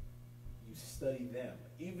you study them.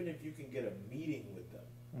 Even if you can get a meeting with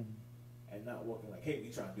them and not walking like, hey, we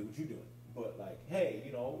trying to do what you're doing. But like, hey,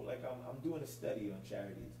 you know, like I'm doing a study on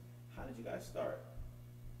charities. How did you guys start?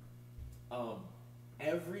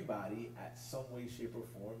 Everybody at some way, shape, or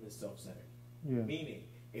form is self-centered. Yeah. Meaning,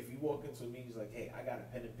 if you walk into a meeting, it's like, hey, I got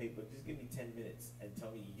a pen and paper, just give me 10 minutes and tell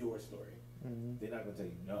me your story. They're not going to tell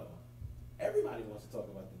you no. Everybody wants to talk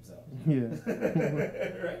about themselves.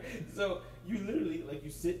 Yeah. Right? So you literally, like, you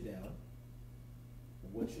sit down,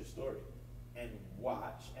 what's your story? And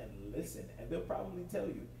watch and listen. And they'll probably tell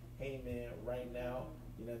you, hey, man, right now,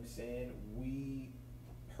 you know what I'm saying?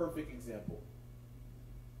 Perfect example.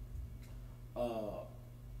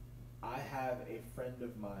 I have a friend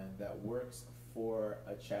of mine that works for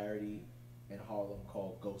a charity in Harlem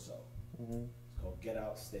called GOSO. It's called Get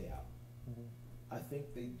Out, Stay Out. I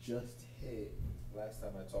think they just hit, last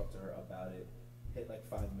time I talked to her about it, hit like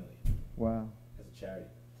 5 million. Wow. As a charity.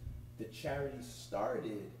 The charity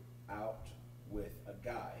started out with a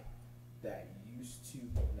guy that used to,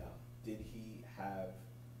 now, did he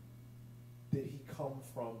come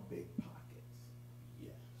from big pockets?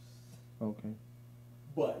 Yes. Okay.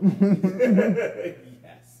 But,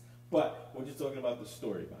 yes. But we're just talking about the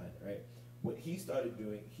story behind it, right? What he started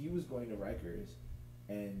doing, he was going to Rikers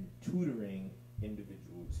and tutoring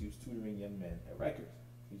individuals. He was tutoring young men at Rikers.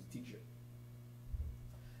 He was a teacher.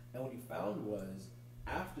 And what he found was,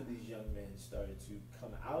 after these young men started to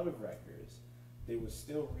come out of Rikers, they were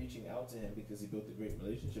still reaching out to him because he built a great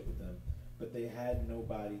relationship with them, but they had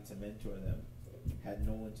nobody to mentor them, had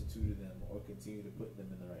no one to tutor them or continue to put them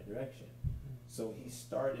in the right direction. So he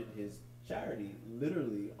started his charity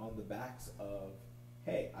literally on the backs of,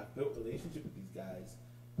 hey, I've built a relationship with these guys,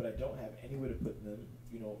 but I don't have anywhere to put them,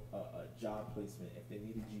 you know, a job placement. If they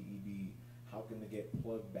need a GED, how can they get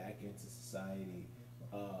plugged back into society,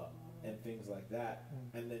 and things like that.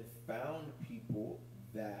 And then found people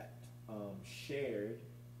that shared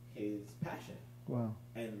his passion. Wow.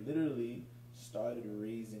 And literally started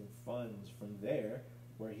raising funds from there,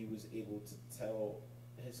 where he was able to tell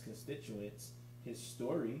his constituents his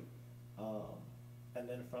story, and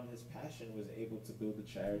then from his passion was able to build a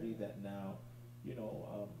charity that now, you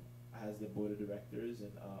know, has their board of directors,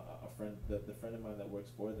 and a friend, the friend of mine that works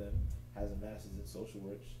for them has a master's in social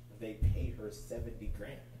work. They pay her $70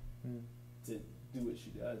 grand to do what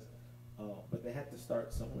she does, but they had to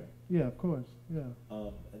start somewhere. Yeah, of course. Yeah.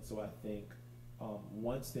 And so I think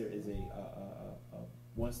once there is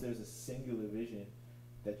once there's a singular vision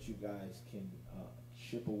that you guys can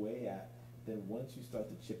chip away at, then once you start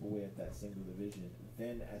to chip away at that singular vision,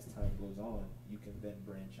 then as time goes on, you can then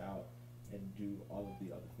branch out and do all of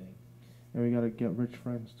the other things. And we got to get rich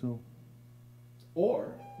friends too.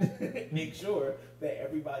 Or make sure that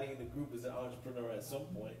everybody in the group is an entrepreneur at some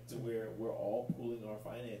point, to where we're all pooling our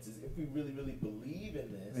finances. If we really, really believe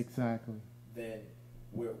in this, exactly, then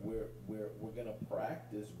we're gonna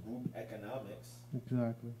practice group economics,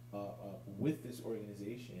 exactly, with this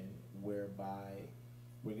organization, whereby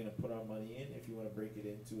we're gonna put our money in. If you want to break it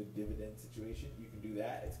into a dividend situation, you can do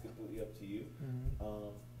that. It's completely up to you.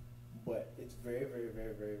 But it's very, very,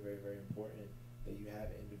 very, very, very, very important that you have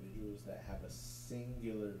individuals that have a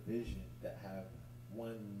singular vision, that have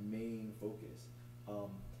one main focus.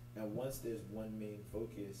 And once there's one main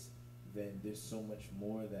focus, then there's so much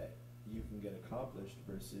more that you can get accomplished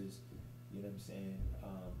versus, you know what I'm saying,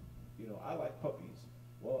 you know, I like puppies.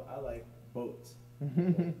 Well, I like boats.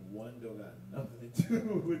 One don't got nothing to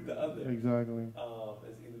do with the other. Exactly.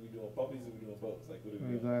 It's either we doing puppies or we doing boats. Like, what are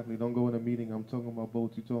we exactly. Doing? Don't go in a meeting, I'm talking about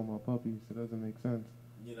boats, you talking about puppies. It doesn't make sense.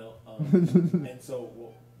 You know, and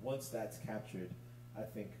so once that's captured, I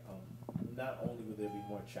think not only will there be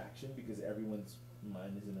more traction because everyone's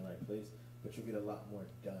mind is in the right place, but you'll get a lot more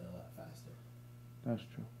done a lot faster. That's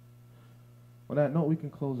true. On that note, we can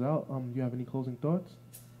close out. You have any closing thoughts?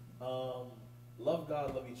 Love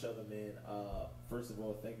God, love each other, man. First of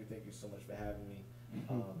all, thank you so much for having me.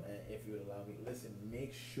 And if you would allow me, listen,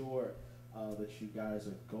 make sure that you guys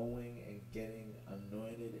are going and getting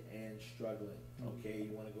anointed and struggling. Okay,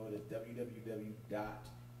 you want to go to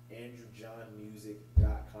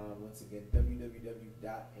www.andrewjohnmusic.com. Once again,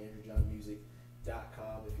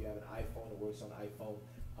 www.andrewjohnmusic.com. If you have an iPhone, it works on iPhone.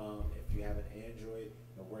 If you have an Android,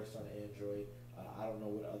 it works on Android. I don't know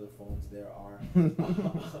what other phones there are.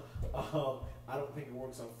 I don't think it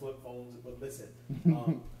works on flip phones, but listen,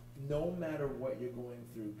 no matter what you're going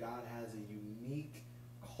through, God has a unique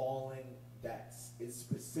calling that is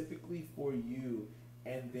specifically for you,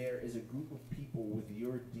 and there is a group of people with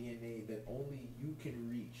your DNA that only you can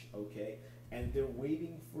reach, okay? And they're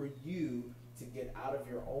waiting for you to get out of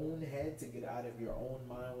your own head, to get out of your own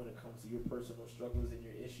mind when it comes to your personal struggles and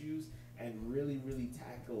your issues, and really, really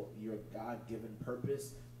tackle your God-given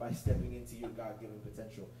purpose by stepping into your God-given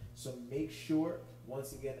potential. So make sure,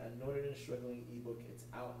 once again, Anointed and Struggling ebook, it's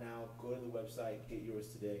out now. Go to the website, get yours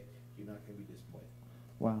today. You're not going to be disappointed.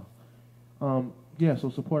 Wow. Yeah, so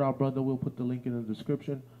support our brother. We'll put the link in the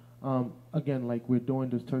description. Again, like we're doing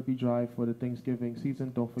this turkey drive for the Thanksgiving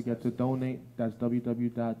season. Don't forget to donate. That's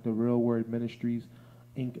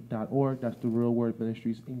www.therealwordministriesinc.org. That's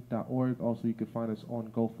therealwordministriesinc.org. Also, you can find us on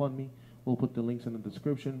GoFundMe. We'll put the links in the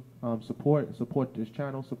description. Support this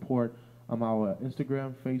channel. Support our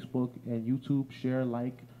Instagram, Facebook, and YouTube. Share,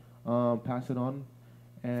 like, pass it on.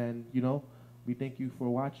 And, we thank you for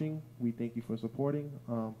watching. We thank you for supporting.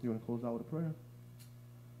 You want to close out with a prayer?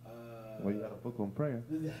 Well, you got a book on prayer.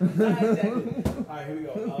 Exactly. All right, here we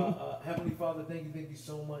go. Heavenly Father, thank you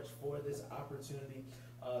so much for this opportunity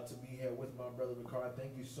to be here with my brother Ricard.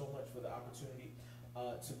 Thank you so much for the opportunity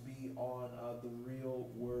to be on The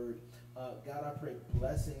Real Word. God, I pray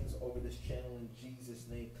blessings over this channel in Jesus'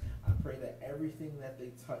 name. I pray that everything that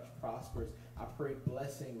they touch prospers. I pray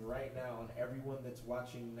blessing right now on everyone that's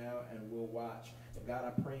watching now and will watch. God,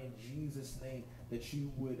 I pray in Jesus' name that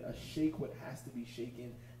you would shake what has to be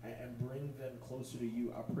shaken and bring them closer to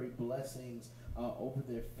you. I pray blessings over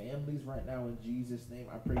their families right now in Jesus' name.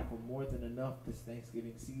 I pray for more than enough this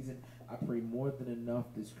Thanksgiving season. I pray more than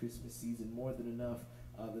enough this Christmas season, more than enough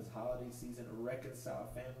this holiday season. Reconcile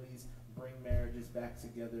families, bring marriages back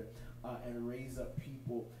together, and raise up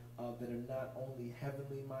people that are not only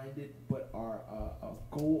heavenly minded, but are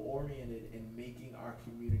goal-oriented in making our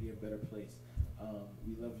community a better place.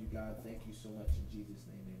 We love you, God. Thank you so much. In Jesus'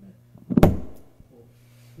 name, amen.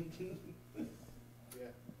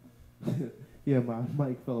 Yeah, my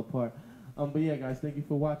mic fell apart. But yeah, guys, thank you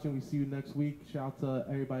for watching. We see you next week. Shout out to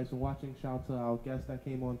everybody who's been watching. Shout out to our guest that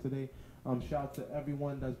came on today. Shout out to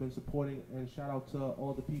everyone that's been supporting, and shout out to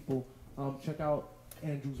all the people. Check out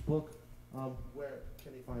Andrew's book. Where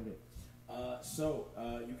can they find it?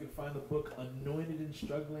 You can find the book Anointed and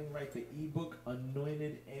Struggling, right? The ebook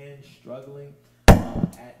Anointed and Struggling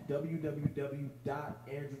at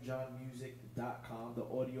www.andrewjohnmusic.com. The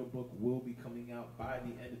audiobook will be coming out by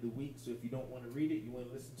the end of the week. So if you don't want to read it, you want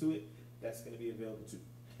to listen to it, that's going to be available too.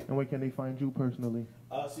 And where can they find you personally?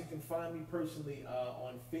 So you can find me personally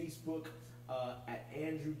on Facebook at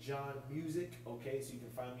Andrew John Music. Okay, so you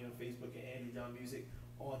can find me on Facebook at Andrew John Music.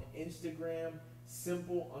 On Instagram,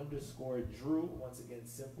 simple_Drew. Once again,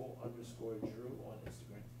 simple_Drew on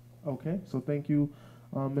Instagram. Okay, so thank you,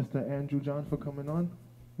 Mr. Andrew John, for coming on.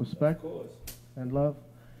 Respect Of course. and love.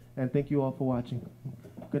 And thank you all for watching.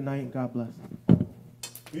 Good night and God bless.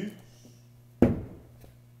 Peace.